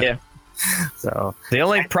 Yeah. So the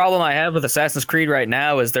only problem I have with Assassin's Creed right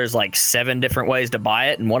now is there's like 7 different ways to buy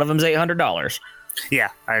it, and one of them's $800. Yeah.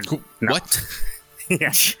 What?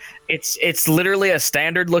 Yeah. It's literally a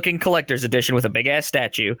standard looking collector's edition with a big ass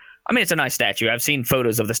statue. I mean, it's a nice statue. I've seen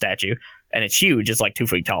photos of the statue, and it's huge. It's like 2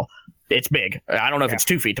 feet tall. It's big. I don't know if it's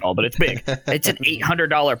 2 feet tall, but it's big. It's an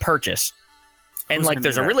 $800 purchase. And like,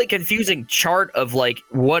 there's a really confusing chart of like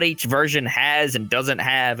what each version has and doesn't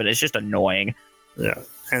have, and it's just annoying. Yeah.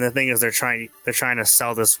 And the thing is, they're trying to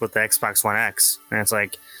sell this with the Xbox One X, and it's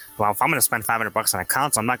like, well, if I'm going to spend $500 on a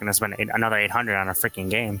console, I'm not going to spend another $800 on a freaking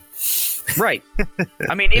game. Right.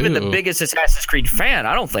 I mean, even the biggest Assassin's Creed fan,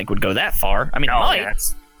 I don't think would go that far. I mean,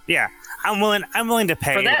 yeah. I'm willing to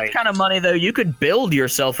pay for that kind of money, though. You could build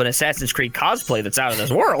yourself an Assassin's Creed cosplay that's out of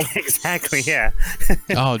this world. Exactly. Yeah.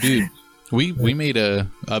 Oh, dude. We made a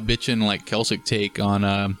bitchin' like Celtic take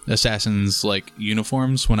on Assassin's like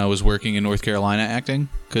uniforms when I was working in North Carolina acting,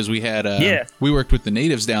 because we had we worked with the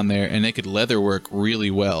natives down there and they could leather work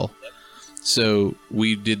really well. So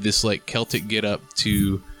we did this like Celtic get up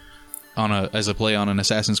as a play on an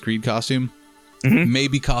Assassin's Creed costume. Mm-hmm.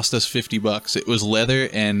 Maybe cost us $50. It was leather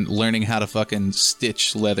and learning how to fucking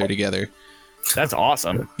stitch leather together. That's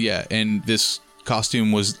awesome. Yeah, and this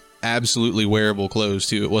costume was absolutely wearable clothes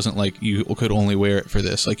too. It wasn't like you could only wear it for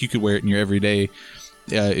this. Like you could wear it in your everyday.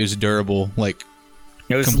 It was durable, like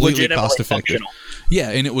it was completely cost effective. Functional. Yeah,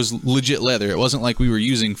 and it was legit leather. It wasn't like we were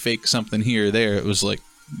using fake something here or there. It was like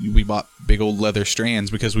we bought big old leather strands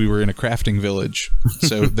because we were in a crafting village.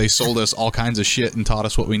 So they sold us all kinds of shit and taught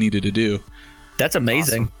us what we needed to do. That's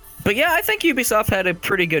amazing. Awesome. But yeah, I think Ubisoft had a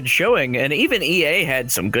pretty good showing, and even EA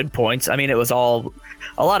had some good points. I mean, it was a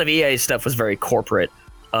lot of EA's stuff was very corporate.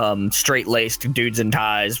 Straight-laced dudes in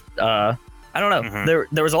ties. I don't know.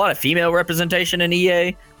 Mm-hmm. There was a lot of female representation in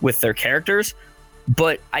EA with their characters,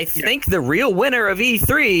 but I think the real winner of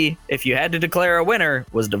E3, if you had to declare a winner,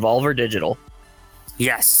 was Devolver Digital.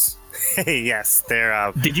 Yes. Yes.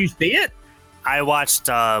 Did you see it? I watched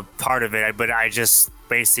part of it, but I just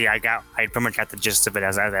basically I pretty much got the gist of it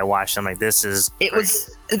as I watched. I'm like, this is. It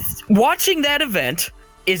was watching that event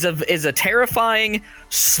is a terrifying,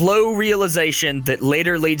 slow realization that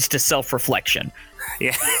later leads to self-reflection.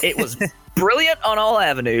 Yeah. It was brilliant on all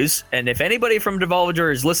avenues, and if anybody from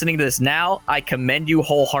Devolver is listening to this now, I commend you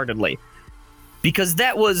wholeheartedly. Because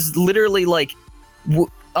that was literally like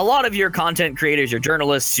a lot of your content creators, your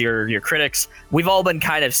journalists, your critics, we've all been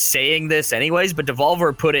kind of saying this anyways, but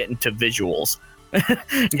Devolver put it into visuals.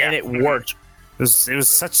 And it worked. It was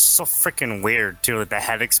so freaking weird too, with the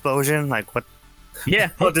head explosion. Like what? Yeah.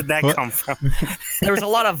 Where did that come from? There was a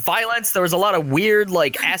lot of violence. There was a lot of weird,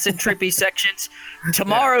 like, acid trippy sections.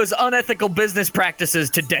 Tomorrow's unethical business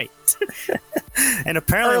practices to date. And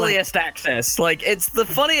apparently earliest access. Like, it's the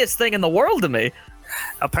funniest thing in the world to me.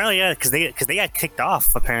 Apparently, yeah, because they got kicked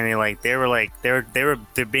off. Apparently,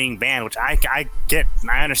 they're being banned, which I get,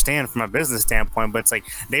 I understand from a business standpoint. But it's like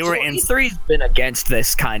they were in. E3's been against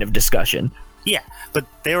this kind of discussion. Yeah, but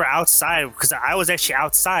they were outside because I was actually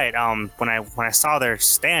outside when I saw their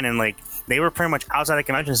stand, and like they were pretty much outside the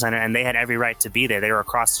convention center, and they had every right to be there. They were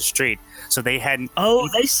across the street, so they had. Oh,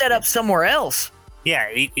 they set up somewhere else. Yeah,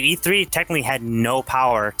 E3 technically had no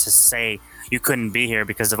power to say you couldn't be here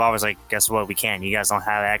because Devolver was like, guess what, we can. You guys don't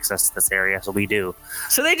have access to this area, so we do.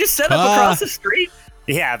 So they just set up across the street?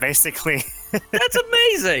 Yeah, basically. That's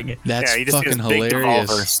amazing. That's you just fucking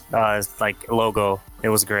hilarious. Big Devolver, like logo. It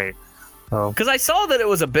was great. Because I saw that it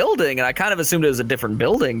was a building, and I kind of assumed it was a different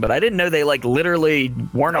building, but I didn't know they like literally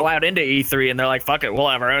weren't allowed into E3, and they're like, "Fuck it, we'll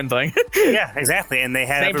have our own thing." Yeah, exactly. And they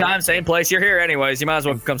had same time, same place. You're here anyways. You might as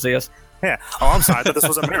well come see us. Yeah. Oh, I'm sorry. I thought this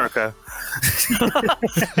was America.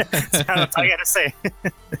 That's all I gotta say.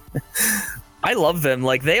 I love them.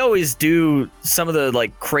 Like, they always do some of the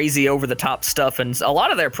like crazy over the top stuff, and a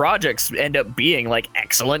lot of their projects end up being like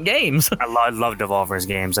excellent games. I love Devolver's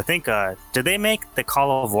games. I think did they make the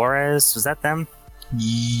Call of Juarez? Was that them?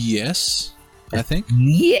 Yes, I think.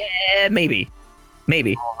 Yeah, maybe. I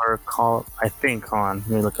think. Hold on, let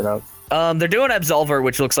me look it up. They're doing Absolver,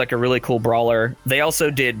 which looks like a really cool brawler. They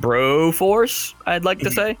also did Broforce, I'd like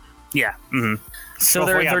to say. Yeah. Mm-hmm. So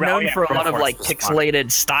they're known for a lot of like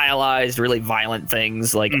pixelated, stylized, really violent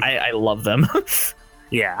things. Like I love them.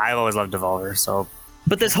 Yeah, I've always loved Devolver. So,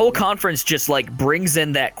 but this whole conference just like brings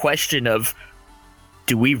in that question of,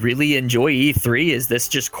 do we really enjoy E3? Is this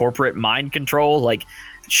just corporate mind control? Like,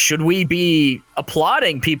 should we be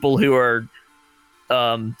applauding people who are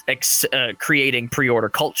creating pre-order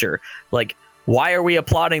culture? Like, why are we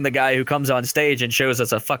applauding the guy who comes on stage and shows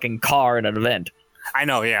us a fucking car at an event? I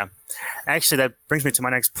know, yeah. Actually, that brings me to my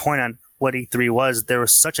next point on what E3 was. There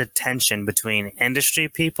was such a tension between industry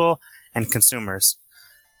people and consumers.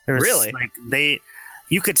 Really? Like,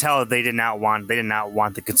 you could tell they did not want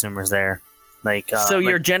the consumers there. Like, so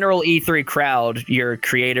your general E3 crowd, your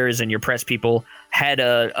creators and your press people, had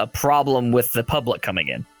a problem with the public coming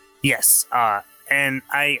in. Yes, and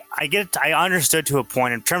I understood to a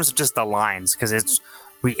point in terms of just the lines, because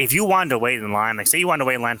if you wanted to wait in line, like say you wanted to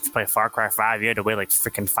wait in line to play Far Cry 5, you had to wait like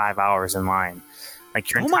freaking 5 hours in line. Like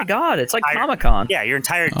my god, it's like Comic-Con. Yeah, your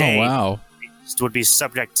entire day would be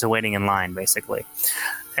subject to waiting in line, basically.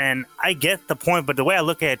 And I get the point, but the way I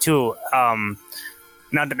look at it too,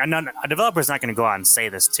 now a developer's not going to go out and say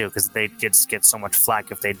this too, because they just get so much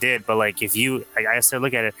flack if they did. But like, if you, like I said,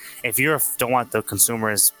 look at it. If you don't want the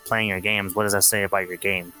consumers playing your games, what does that say about your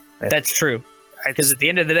game? That's true. Because at the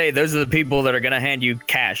end of the day, those are the people that are going to hand you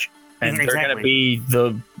cash, and they're going to be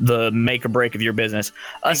the make or break of your business.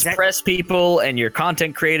 Us press people and your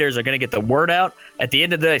content creators are going to get the word out. At the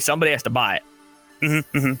end of the day, somebody has to buy it.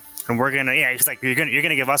 Mm-hmm, mm-hmm. And we're gonna, it's like you're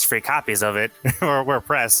gonna give us free copies of it, or we're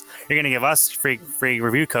press. You're gonna give us free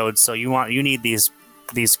review codes. So you need these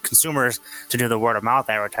consumers to do the word of mouth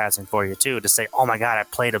advertising for you too, to say, oh my god, I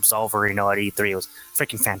played Absolver, at E3, it was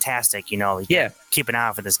freaking fantastic. Keep an eye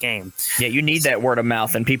out for this game. Yeah, you need that word of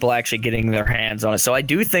mouth and people actually getting their hands on it. So I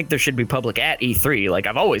do think there should be public at E3. Like,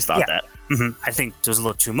 I've always thought that. Mm-hmm. I think it was a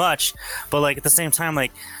little too much, but like at the same time,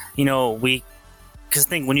 like because I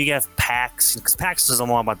think when you have PAX, because PAX is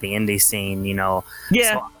more about the indie scene, Yeah.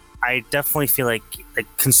 So I definitely feel like the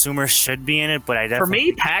consumers should be in it, but for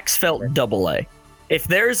me, PAX felt AA. If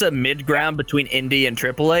there's a mid ground between indie and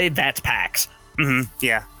AAA, that's PAX. Mm-hmm.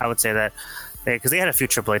 Yeah, I would say that, because they had a few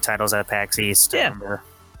AAA titles at PAX East. Yeah.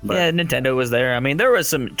 Yeah, Nintendo was there. I mean, there was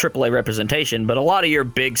some AAA representation, but a lot of your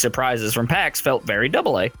big surprises from PAX felt very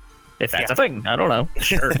AA. If that's a thing, I don't know.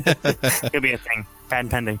 Sure, could be a thing. Patent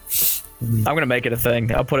pending. I'm gonna make it a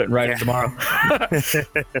thing. I'll put it in writing tomorrow.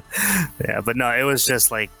 Yeah, but no, it was just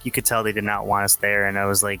like you could tell they did not want us there, and I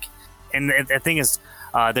was like, and the thing is,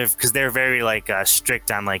 they're very like strict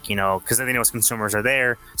on like because they know consumers are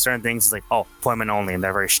there. Certain things is like appointment only, and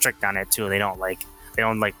they're very strict on it too. They're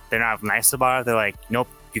not nice about it. They're like, nope,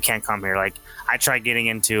 you can't come here. Like I tried getting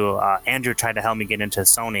into Andrew tried to help me get into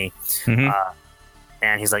Sony. Mm-hmm.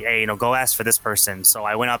 And he's like, hey, go ask for this person. So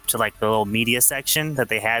I went up to like the little media section that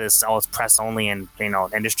they had. It's press only and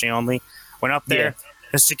industry only. Went up there. Yeah.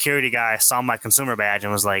 The security guy saw my consumer badge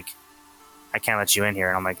and was like, I can't let you in here.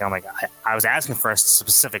 And I'm like, I was asking for a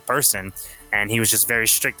specific person, and he was just very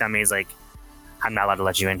strict on me. He's like, I'm not allowed to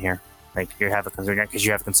let you in here. Like you have a consumer because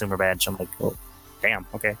you have a consumer badge. I'm like, oh, damn,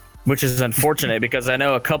 okay. Which is unfortunate because I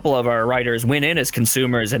know a couple of our writers went in as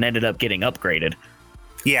consumers and ended up getting upgraded.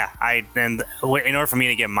 Yeah, in order for me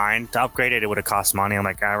to get mine to upgrade it would have cost money. I'm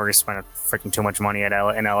like, I already spent freaking too much money in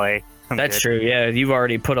LA. That's true. Yeah, you've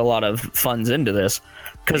already put a lot of funds into this.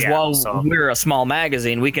 Because we're a small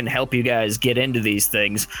magazine, we can help you guys get into these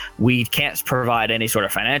things. We can't provide any sort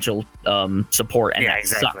of financial support, and that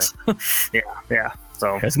sucks. Yeah.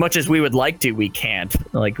 So as much as we would like to, we can't.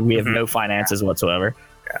 Like we have no finances whatsoever.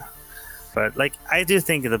 Yeah, but like I do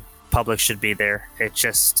think the public should be there. I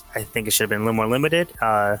think it should have been a little more limited.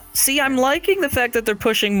 See, I'm liking the fact that they're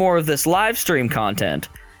pushing more of this live stream content,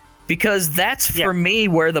 because that's for me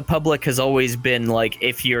where the public has always been. Like,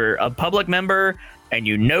 if you're a public member and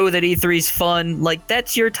you know that E3's fun, like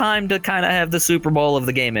that's your time to kind of have the Super Bowl of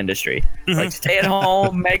the game industry. Mm-hmm. Like, stay at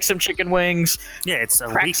home, make some chicken wings. Yeah, it's a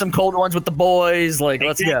crack some cold ones with the boys. Like,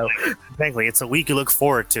 let's go. Exactly, it's a week you look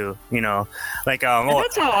forward to. Like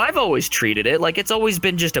that's how I've always treated it. Like, it's always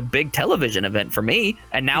been just a big television event for me,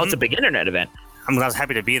 and now it's a big internet event. I was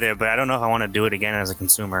happy to be there, but I don't know if I want to do it again as a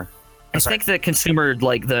consumer. I think the consumer,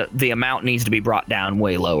 like the amount needs to be brought down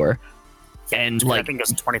way lower. And I think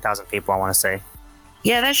there's 20,000 people. I want to say.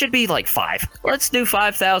 Yeah, that should be like 5. Let's do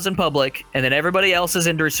 5,000 public, and then everybody else is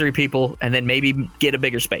industry people, and then maybe get a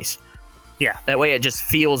bigger space. Yeah. That way it just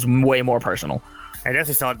feels way more personal. I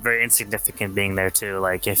definitely felt very insignificant being there, too.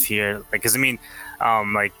 Like, if you're, like, because I mean,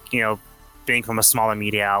 being from a smaller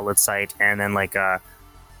media outlet site, and then, like,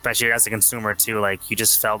 especially as a consumer, too, like, you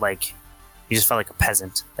just felt like a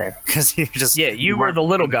peasant there. Because you were the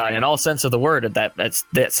little guy in all sense of the word at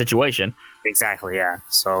that situation. Exactly, yeah.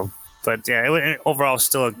 So. But yeah, it was overall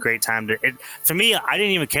still a great time. For me, I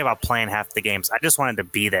didn't even care about playing half the games. I just wanted to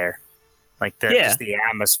be there. like just the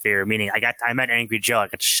atmosphere. Meaning, I met Angry Joe.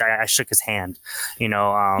 I shook his hand. You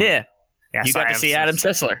know. You got to see Adam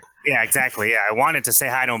Sessler. Yeah, exactly. Yeah, I wanted to say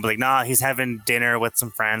hi to him, but like, nah, he's having dinner with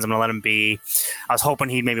some friends. I'm gonna let him be. I was hoping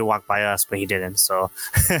he'd maybe walk by us, but he didn't. So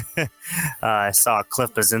I saw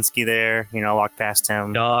Cliff Basinski there. You know, walk past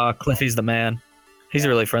him. Oh, Cliffy's the man. He's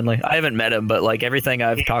really friendly. I haven't met him, but like everything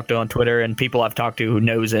I've talked to on Twitter and people I've talked to who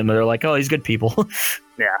knows him, they're like, oh, he's good people.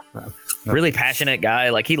 Yeah. Really passionate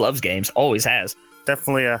guy. Like he loves games. Always has.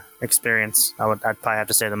 Definitely a experience. I'd probably have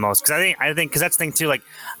to say the most, because I think because that's the thing too. Like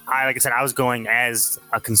I said, I was going as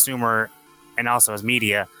a consumer and also as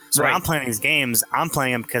media. So when I'm playing these games, I'm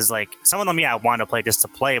playing them because like some of them, I want to play just to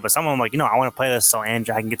play, but some of them like I want to play this so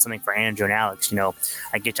Andrew, I can get something for Andrew and Alex.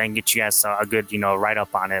 I can get you guys a good write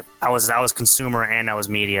up on it. I was consumer and I was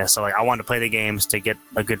media, so like I wanted to play the games to get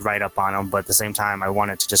a good write up on them, but at the same time I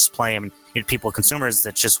wanted to just play them. People, consumers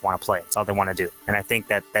that just want to play. It's all they want to do, and I think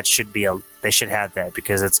that should be they should have that,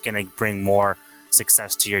 because it's going to bring more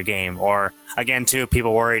success to your game. Or again, too,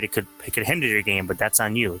 people worried it could hinder your game, but that's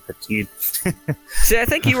on you. See, I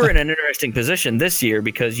think you were in an interesting position this year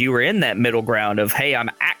because you were in that middle ground of, hey, I'm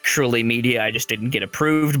actually media, I just didn't get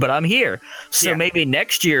approved, but I'm here. So maybe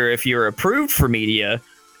next year, if you're approved for media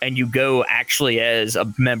and you go actually as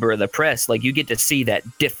a member of the press, like you get to see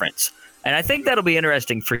that difference. And I think that'll be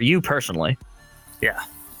interesting for you personally. Yeah,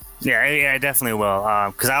 I definitely will.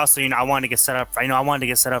 Because I also, I wanted to get set up. I wanted to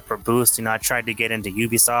get set up for Boost. I tried to get into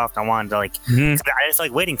Ubisoft. I wanted to I just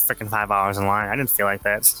like waiting freaking 5 hours in line. I didn't feel like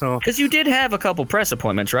that. So because you did have a couple press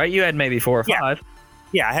appointments, right? You had maybe 4 or 5.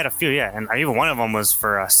 Yeah, I had a few. Yeah, and even one of them was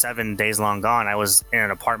for 7 days long gone. I was in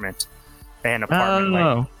an apartment. They had an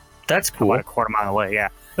apartment. That's cool. About a quarter mile away. Yeah,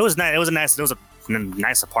 it was nice. It was a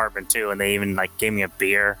nice apartment too, and they even gave me a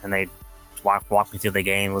beer and they walk me through the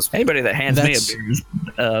game. Anybody that hands me a beer is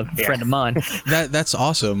a friend of mine. That's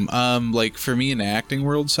awesome. Like for me in the acting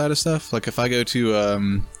world side of stuff, like if I go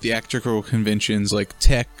to theatrical conventions like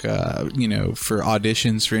tech, for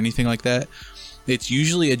auditions for anything like that, it's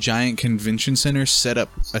usually a giant convention center set up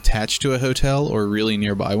attached to a hotel or really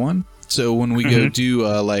nearby one. So when we go do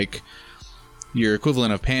your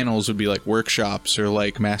equivalent of panels would be like workshops or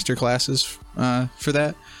like master classes for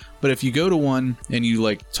that. But if you go to one and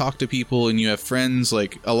you talk to people and you have friends, a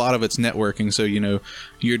lot of it's networking. So,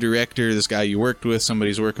 your director, this guy you worked with,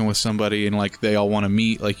 somebody's working with somebody and they all want to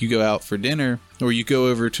meet, you go out for dinner or you go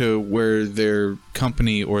over to where their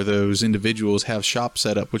company or those individuals have shop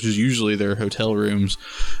set up, which is usually their hotel rooms.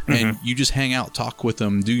 And you just hang out, talk with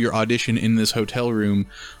them, do your audition in this hotel room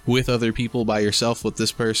with other people, by yourself, with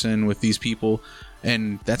this person, with these people.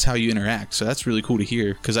 And that's how you interact. So that's really cool to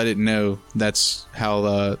hear, because I didn't know that's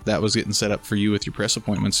how that was getting set up for you with your press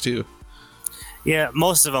appointments too. Yeah,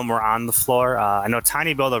 most of them were on the floor. I know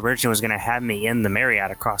Tiny Build originally was going to have me in the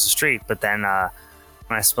Marriott across the street, but then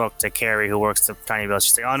when I spoke to Carrie, who works at Tiny Build,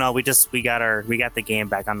 she's like, "Oh no, we got the game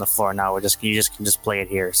back on the floor now. You can just play it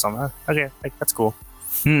here." So I'm like, okay, that's cool.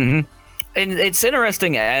 Mm-hmm. And it's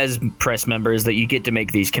interesting as press members that you get to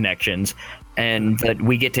make these connections and that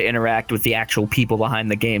we get to interact with the actual people behind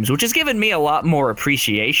the games, which has given me a lot more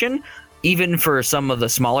appreciation, even for some of the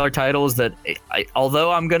smaller titles that,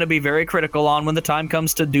 although I'm going to be very critical on when the time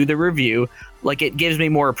comes to do the review, it gives me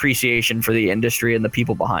more appreciation for the industry and the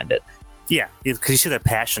people behind it. Yeah, because you see the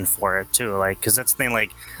passion for it too. Because that's the thing.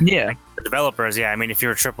 The developers. Yeah, I mean, if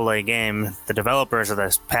you're a AAA game, the developers are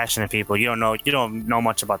the passionate people. You don't know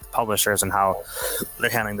much about the publishers and how they're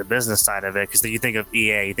handling the business side of it. Because you think of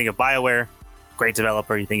EA, you think of BioWare, great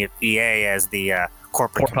developer. You think of EA as the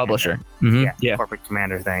corporate publisher. Yeah, corporate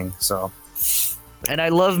commander thing. So. And I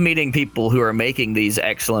love meeting people who are making these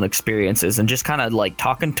excellent experiences and just kind of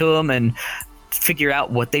talking to them and figure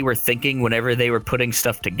out what they were thinking whenever they were putting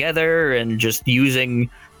stuff together, and just using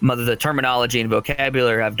the terminology and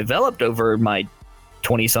vocabulary I've developed over my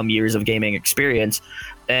 20-some years of gaming experience,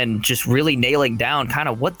 and just really nailing down kind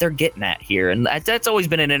of what they're getting at here. And that's always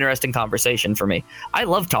been an interesting conversation for me. I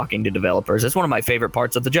love talking to developers. It's one of my favorite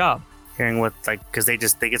parts of the job. Hearing what, because they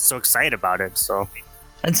get so excited about it. So.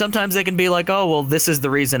 And sometimes they can be like, oh, well, this is the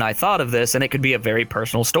reason I thought of this. And it could be a very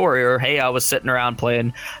personal story. Or, hey, I was sitting around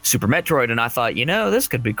playing Super Metroid and I thought, this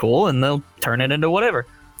could be cool. And they'll turn it into whatever.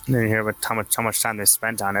 And then you hear about how much time they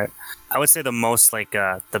spent on it. I would say the most,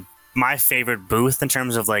 my favorite booth in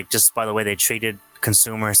terms of, just by the way they treated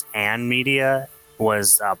consumers and media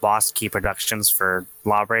was Boss Key Productions for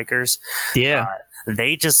Lawbreakers. Yeah.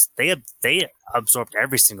 They absorbed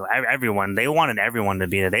everyone. They wanted everyone to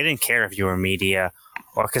be there. They didn't care if you were media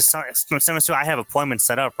or because sometimes I have appointments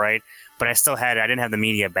set up, right? But I didn't have the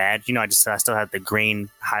media badge. I still had the green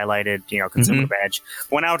highlighted, consumer badge.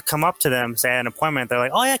 When I would come up to them, say I had an appointment, they're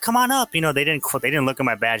like, "Oh yeah, come on up." They didn't look at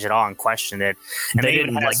my badge at all and question it. And they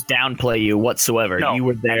didn't downplay you whatsoever. No, you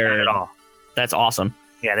were there at all. That's awesome.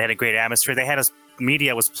 Yeah, they had a great atmosphere. They had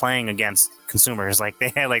media was playing against consumers. Like they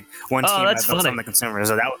had one team that was on the consumers.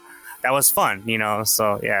 So that was fun,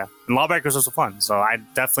 So yeah, and Lawbreakers was fun. So I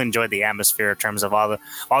definitely enjoyed the atmosphere in terms of all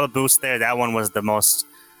the booths there. That one was the most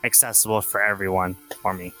accessible for everyone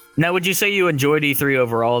for me. Now, would you say you enjoyed E3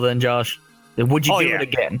 overall then, Josh? Would you do it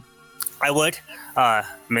again? I would.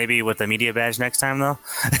 Maybe with the media badge next time, though.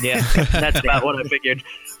 Yeah, that's about what I figured.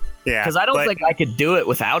 Yeah. Because I don't think I could do it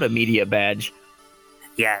without a media badge.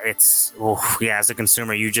 Yeah, as a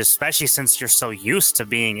consumer, especially since you're so used to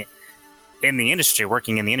being in the industry,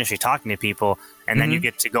 working in the industry, talking to people, and then you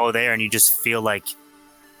get to go there and you just feel like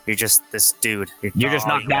you're just this dude. You're just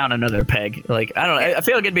knocked down another peg. Like, I don't know. I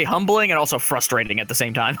feel like it'd be humbling and also frustrating at the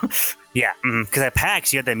same time. Yeah, because at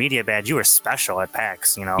PAX, you had that media badge. You were special at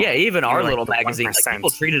PAX, Yeah, even our little magazine, people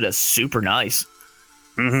treated us super nice.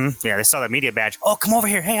 Mm-hmm. Yeah, they saw that media badge. Oh, come over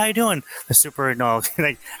here. Hey, how you doing? The super,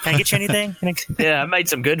 can I get you anything? Yeah, I made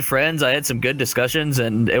some good friends. I had some good discussions,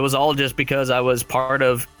 and it was all just because I was part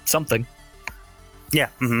of something. Yeah,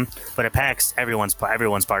 but at PAX, everyone's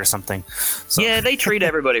part of something. So. Yeah, they treat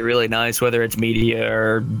everybody really nice, whether it's media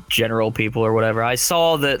or general people or whatever. I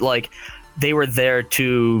saw that they were there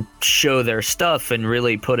to show their stuff and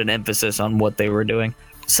really put an emphasis on what they were doing.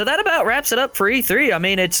 So that about wraps it up for E3. I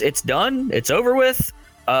mean, it's done. It's over with.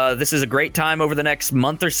 This is a great time over the next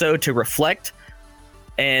month or so to reflect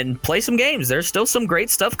and play some games. There's still some great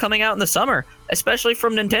stuff coming out in the summer, especially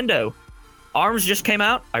from Nintendo. ARMS just came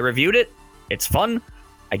out. I reviewed it. It's fun.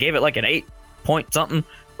 I gave it an 8 point something.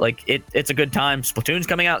 It's a good time. Splatoon's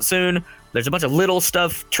coming out soon. There's a bunch of little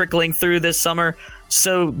stuff trickling through this summer.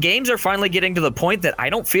 So games are finally getting to the point that I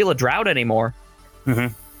don't feel a drought anymore.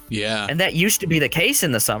 Mm-hmm. Yeah. And that used to be the case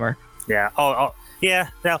in the summer. Yeah. Oh yeah.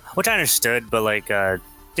 No, which I understood, but I got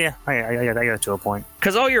it to a point.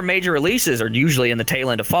 Because all your major releases are usually in the tail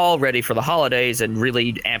end of fall, ready for the holidays and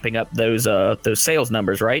really amping up those sales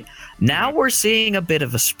numbers, right? Now we're seeing a bit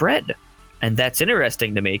of a spread. And that's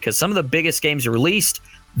interesting to me because some of the biggest games released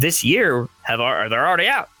this year they're already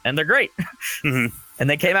out and they're great. Mm-hmm. And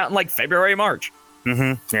they came out in February, March.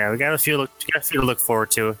 Mm-hmm. Yeah, we got a few to look forward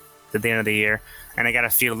to at the end of the year, and I got a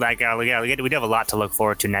few we do have a lot to look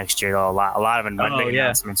forward to next year. Though a lot of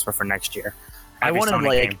announcements for next year. I want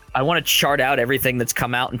to chart out everything that's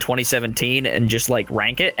come out in 2017 and just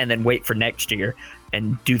rank it, and then wait for next year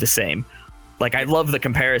and do the same. I love the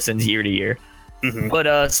comparisons year to year. Mm-hmm.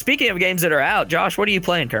 But speaking of games that are out, Josh, what are you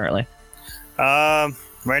playing currently? Right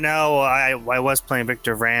now, I was playing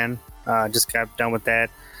Victor Vran. Just got done with that,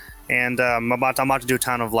 and I'm about to do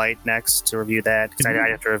Town of Light next to review that because I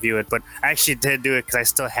have to review it. But I actually did do it because I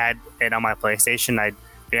still had it on my PlayStation.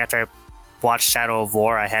 After I watched Shadow of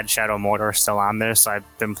War, I had Shadow of Mordor still on there, so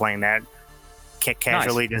I've been playing that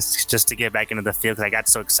casually just to get back into the field because I got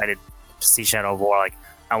so excited to see Shadow of War.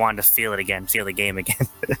 I wanted to feel the game again.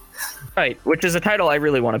 Right, which is a title I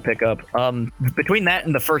really want to pick up. Between that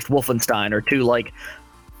and the first Wolfenstein are two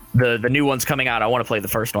the new ones coming out. I want to play the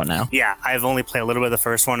first one now. Yeah, I've only played a little bit of the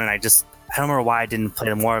first one, and I don't remember why I didn't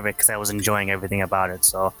play more of it because I was enjoying everything about it.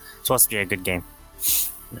 So it's supposed to be a good game.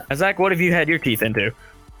 Zach, what have you had your teeth into?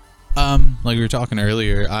 Like we were talking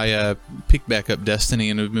earlier, I picked back up Destiny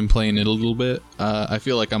and have been playing it a little bit. I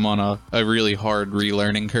feel like I'm on a really hard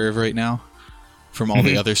relearning curve right now from all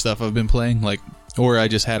the other stuff I've been playing. Or I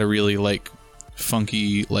just had a really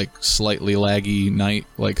funky, slightly laggy night,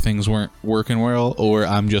 things weren't working well, or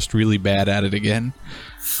I'm just really bad at it again.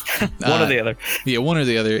 One or the other. Yeah, one or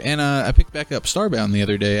the other. And I picked back up Starbound the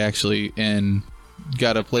other day, actually, and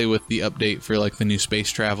got to play with the update for the new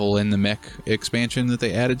space travel and the mech expansion that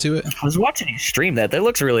they added to it. I was watching you stream that. That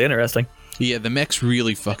looks really interesting. Yeah, the mech's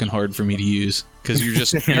really fucking hard for me to use because you're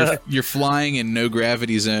just you're flying in no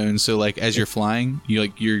gravity zone. So as you're flying,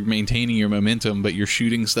 you're maintaining your momentum, but you're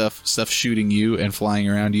shooting stuff shooting you and flying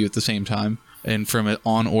around you at the same time, and from an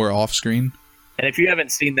on or off screen. And if you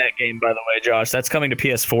haven't seen that game, by the way, Josh, that's coming to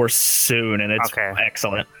PS4 soon, and it's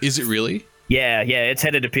excellent. Is it really? Yeah, it's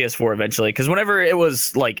headed to PS4 eventually. Because whenever it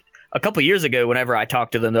was a couple years ago, whenever I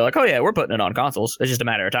talked to them, they're like, "Oh yeah, we're putting it on consoles. It's just a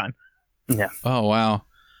matter of time." Yeah. Oh wow.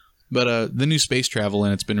 But the new space travel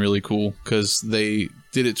in it's been really cool because they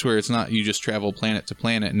did it to where it's not you just travel planet to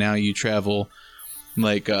planet. Now you travel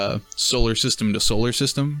solar system to solar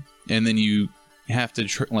system, and then you have to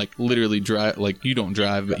literally drive. You don't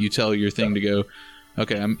drive, but you tell your thing to go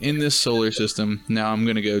Okay, I'm in this solar system. Now I'm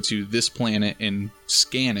going to go to this planet and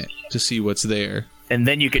scan it to see what's there. And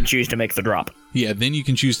then you can choose to make the drop. Yeah, then you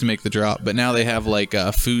can choose to make the drop. But now they have like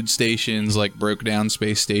food stations, like broke down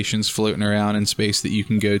space stations floating around in space that you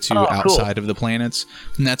can go to outside of the planets.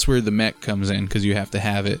 And that's where the mech comes in, because you have to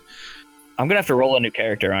have it. I'm going to have to roll a new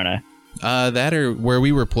character, aren't I? That or where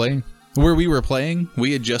we were playing. Where we were playing,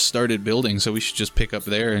 we had just started building, so we should just pick up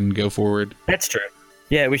there and go forward. That's true.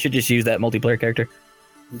 Yeah, we should just use that multiplayer character.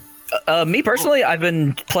 Me personally, I've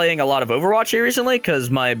been playing a lot of Overwatch here recently because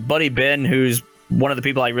my buddy Ben, who's one of the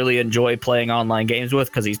people I really enjoy playing online games with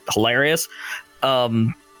because he's hilarious.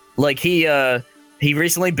 He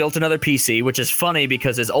recently built another PC, which is funny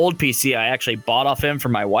because his old PC I actually bought off him for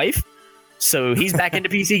my wife. So he's back into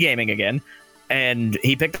PC gaming again. And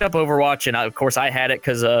he picked up Overwatch, and of course I had it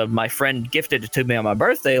because my friend gifted it to me on my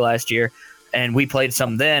birthday last year, and we played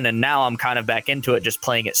some then, and now I'm kind of back into it, just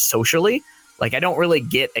playing it socially. Like, I don't really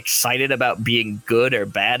get excited about being good or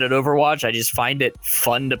bad at Overwatch. I just find it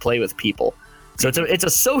fun to play with people. So it's a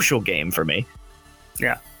social game for me.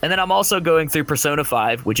 Yeah. And then I'm also going through Persona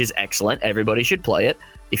 5, which is excellent. Everybody should play it.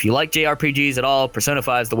 If you like JRPGs at all, Persona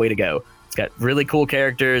 5 is the way to go. It's got really cool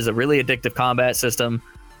characters, a really addictive combat system.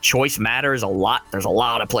 Choice matters a lot. There's a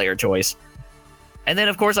lot of player choice. And then,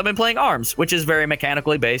 of course, I've been playing ARMS, which is very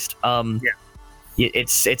mechanically based.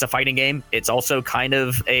 It's a fighting game. It's also kind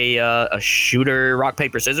of a shooter, rock,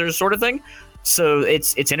 paper, scissors sort of thing. So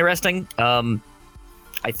it's interesting.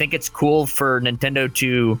 I think it's cool for Nintendo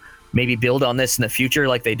to maybe build on this in the future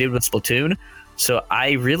like they did with Splatoon. So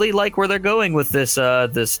I really like where they're going with this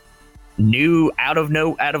this new out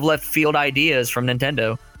of left field ideas from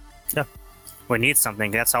Nintendo. Yeah, we need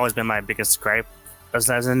something. That's always been my biggest gripe. Because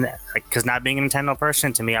not being a Nintendo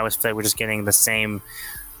person, to me, I always feel like we're just getting the same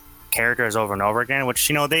characters over and over again. Which,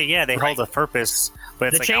 they hold a purpose, but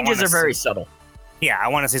it's the changes are very subtle. Yeah, I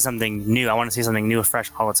want to see something new. I want to see something new, fresh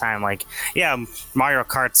all the time. Like, yeah, Mario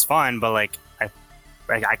Kart's fun, but I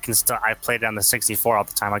played it on the 64 all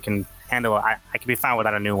the time. I can handle it. I can be fine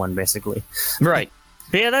without a new one, basically. Right.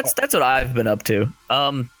 Yeah, that's what I've been up to.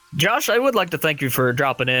 Josh, I would like to thank you for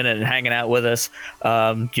dropping in and hanging out with us.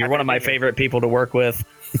 You're one of my favorite people to work with.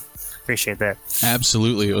 Appreciate that.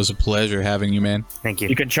 Absolutely. It was a pleasure having you, man. Thank you.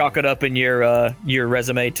 You can chalk it up in your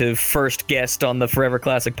resume to first guest on the Forever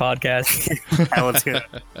Classic podcast. That was good.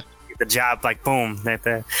 The job, like, boom, right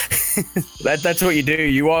there. That's what you do.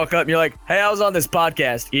 You walk up and you're like, hey, I was on this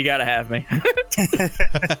podcast. You got to have me. Like,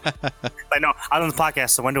 no, I was on the podcast,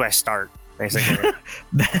 so when do I start? Basically.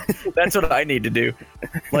 That's what I need to do.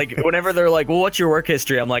 Like, whenever they're like, well, what's your work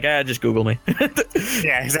history? I'm like, just Google me.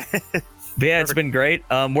 Yeah, exactly. But yeah, it's been great.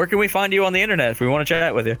 Where can we find you on the internet if we want to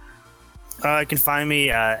chat with you? You can find me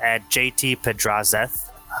at JT Pedrazeth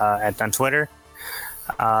on Twitter.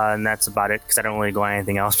 And that's about it, because I don't really go on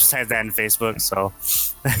anything else besides that on Facebook. So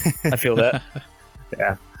I feel that.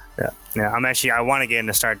 Yeah. I want to get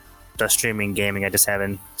into start the streaming gaming. I just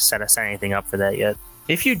haven't set anything up for that yet.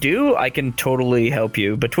 If you do, I can totally help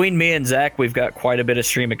you. Between me and Zach, we've got quite a bit of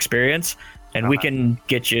stream experience, and we can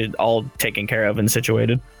get you all taken care of and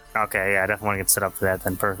situated. Okay, yeah, I definitely want to get set up for that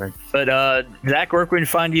then. Perfect. But Zach, where can we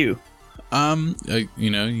find you? You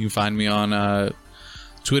can find me on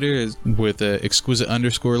Twitter with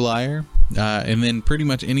exquisite_liar, and then pretty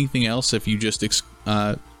much anything else. If you just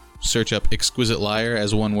search up Exquisite Liar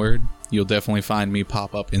as one word, you'll definitely find me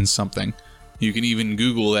pop up in something. You can even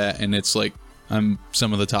Google that, and it's like I'm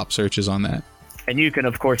some of the top searches on that. And you can,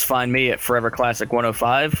 of course, find me at Forever Classic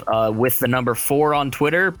 105 with the number 4 on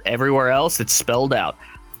Twitter. Everywhere else, it's spelled out.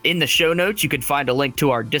 In the show notes, you can find a link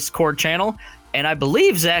to our Discord channel. And I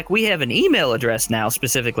believe, Zach, we have an email address now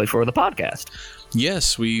specifically for the podcast.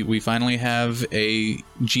 Yes, we finally have a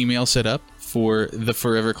Gmail set up for the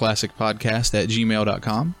Forever Classic Podcast at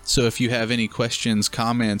gmail.com. So if you have any questions,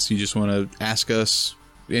 comments, you just want to ask us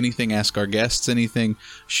anything, ask our guests anything,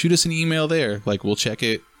 shoot us an email there. Like, we'll check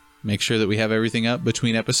it, make sure that we have everything up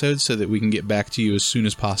between episodes so that we can get back to you as soon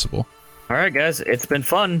as possible. All right, guys, it's been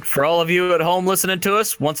fun. For all of you at home listening to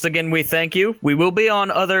us, once again, we thank you. We will be on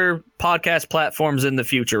other podcast platforms in the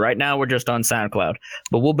future. Right now, we're just on SoundCloud,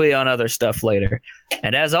 but we'll be on other stuff later.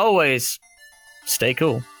 And as always, stay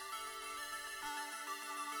cool.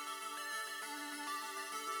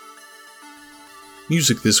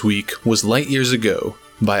 Music this week was Light Years Ago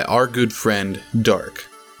by our good friend Dark,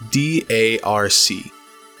 D-A-R-C.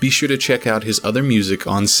 Be sure to check out his other music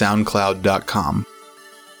on SoundCloud.com.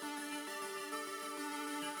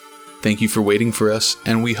 Thank you for waiting for us,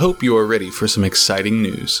 and we hope you are ready for some exciting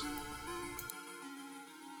news.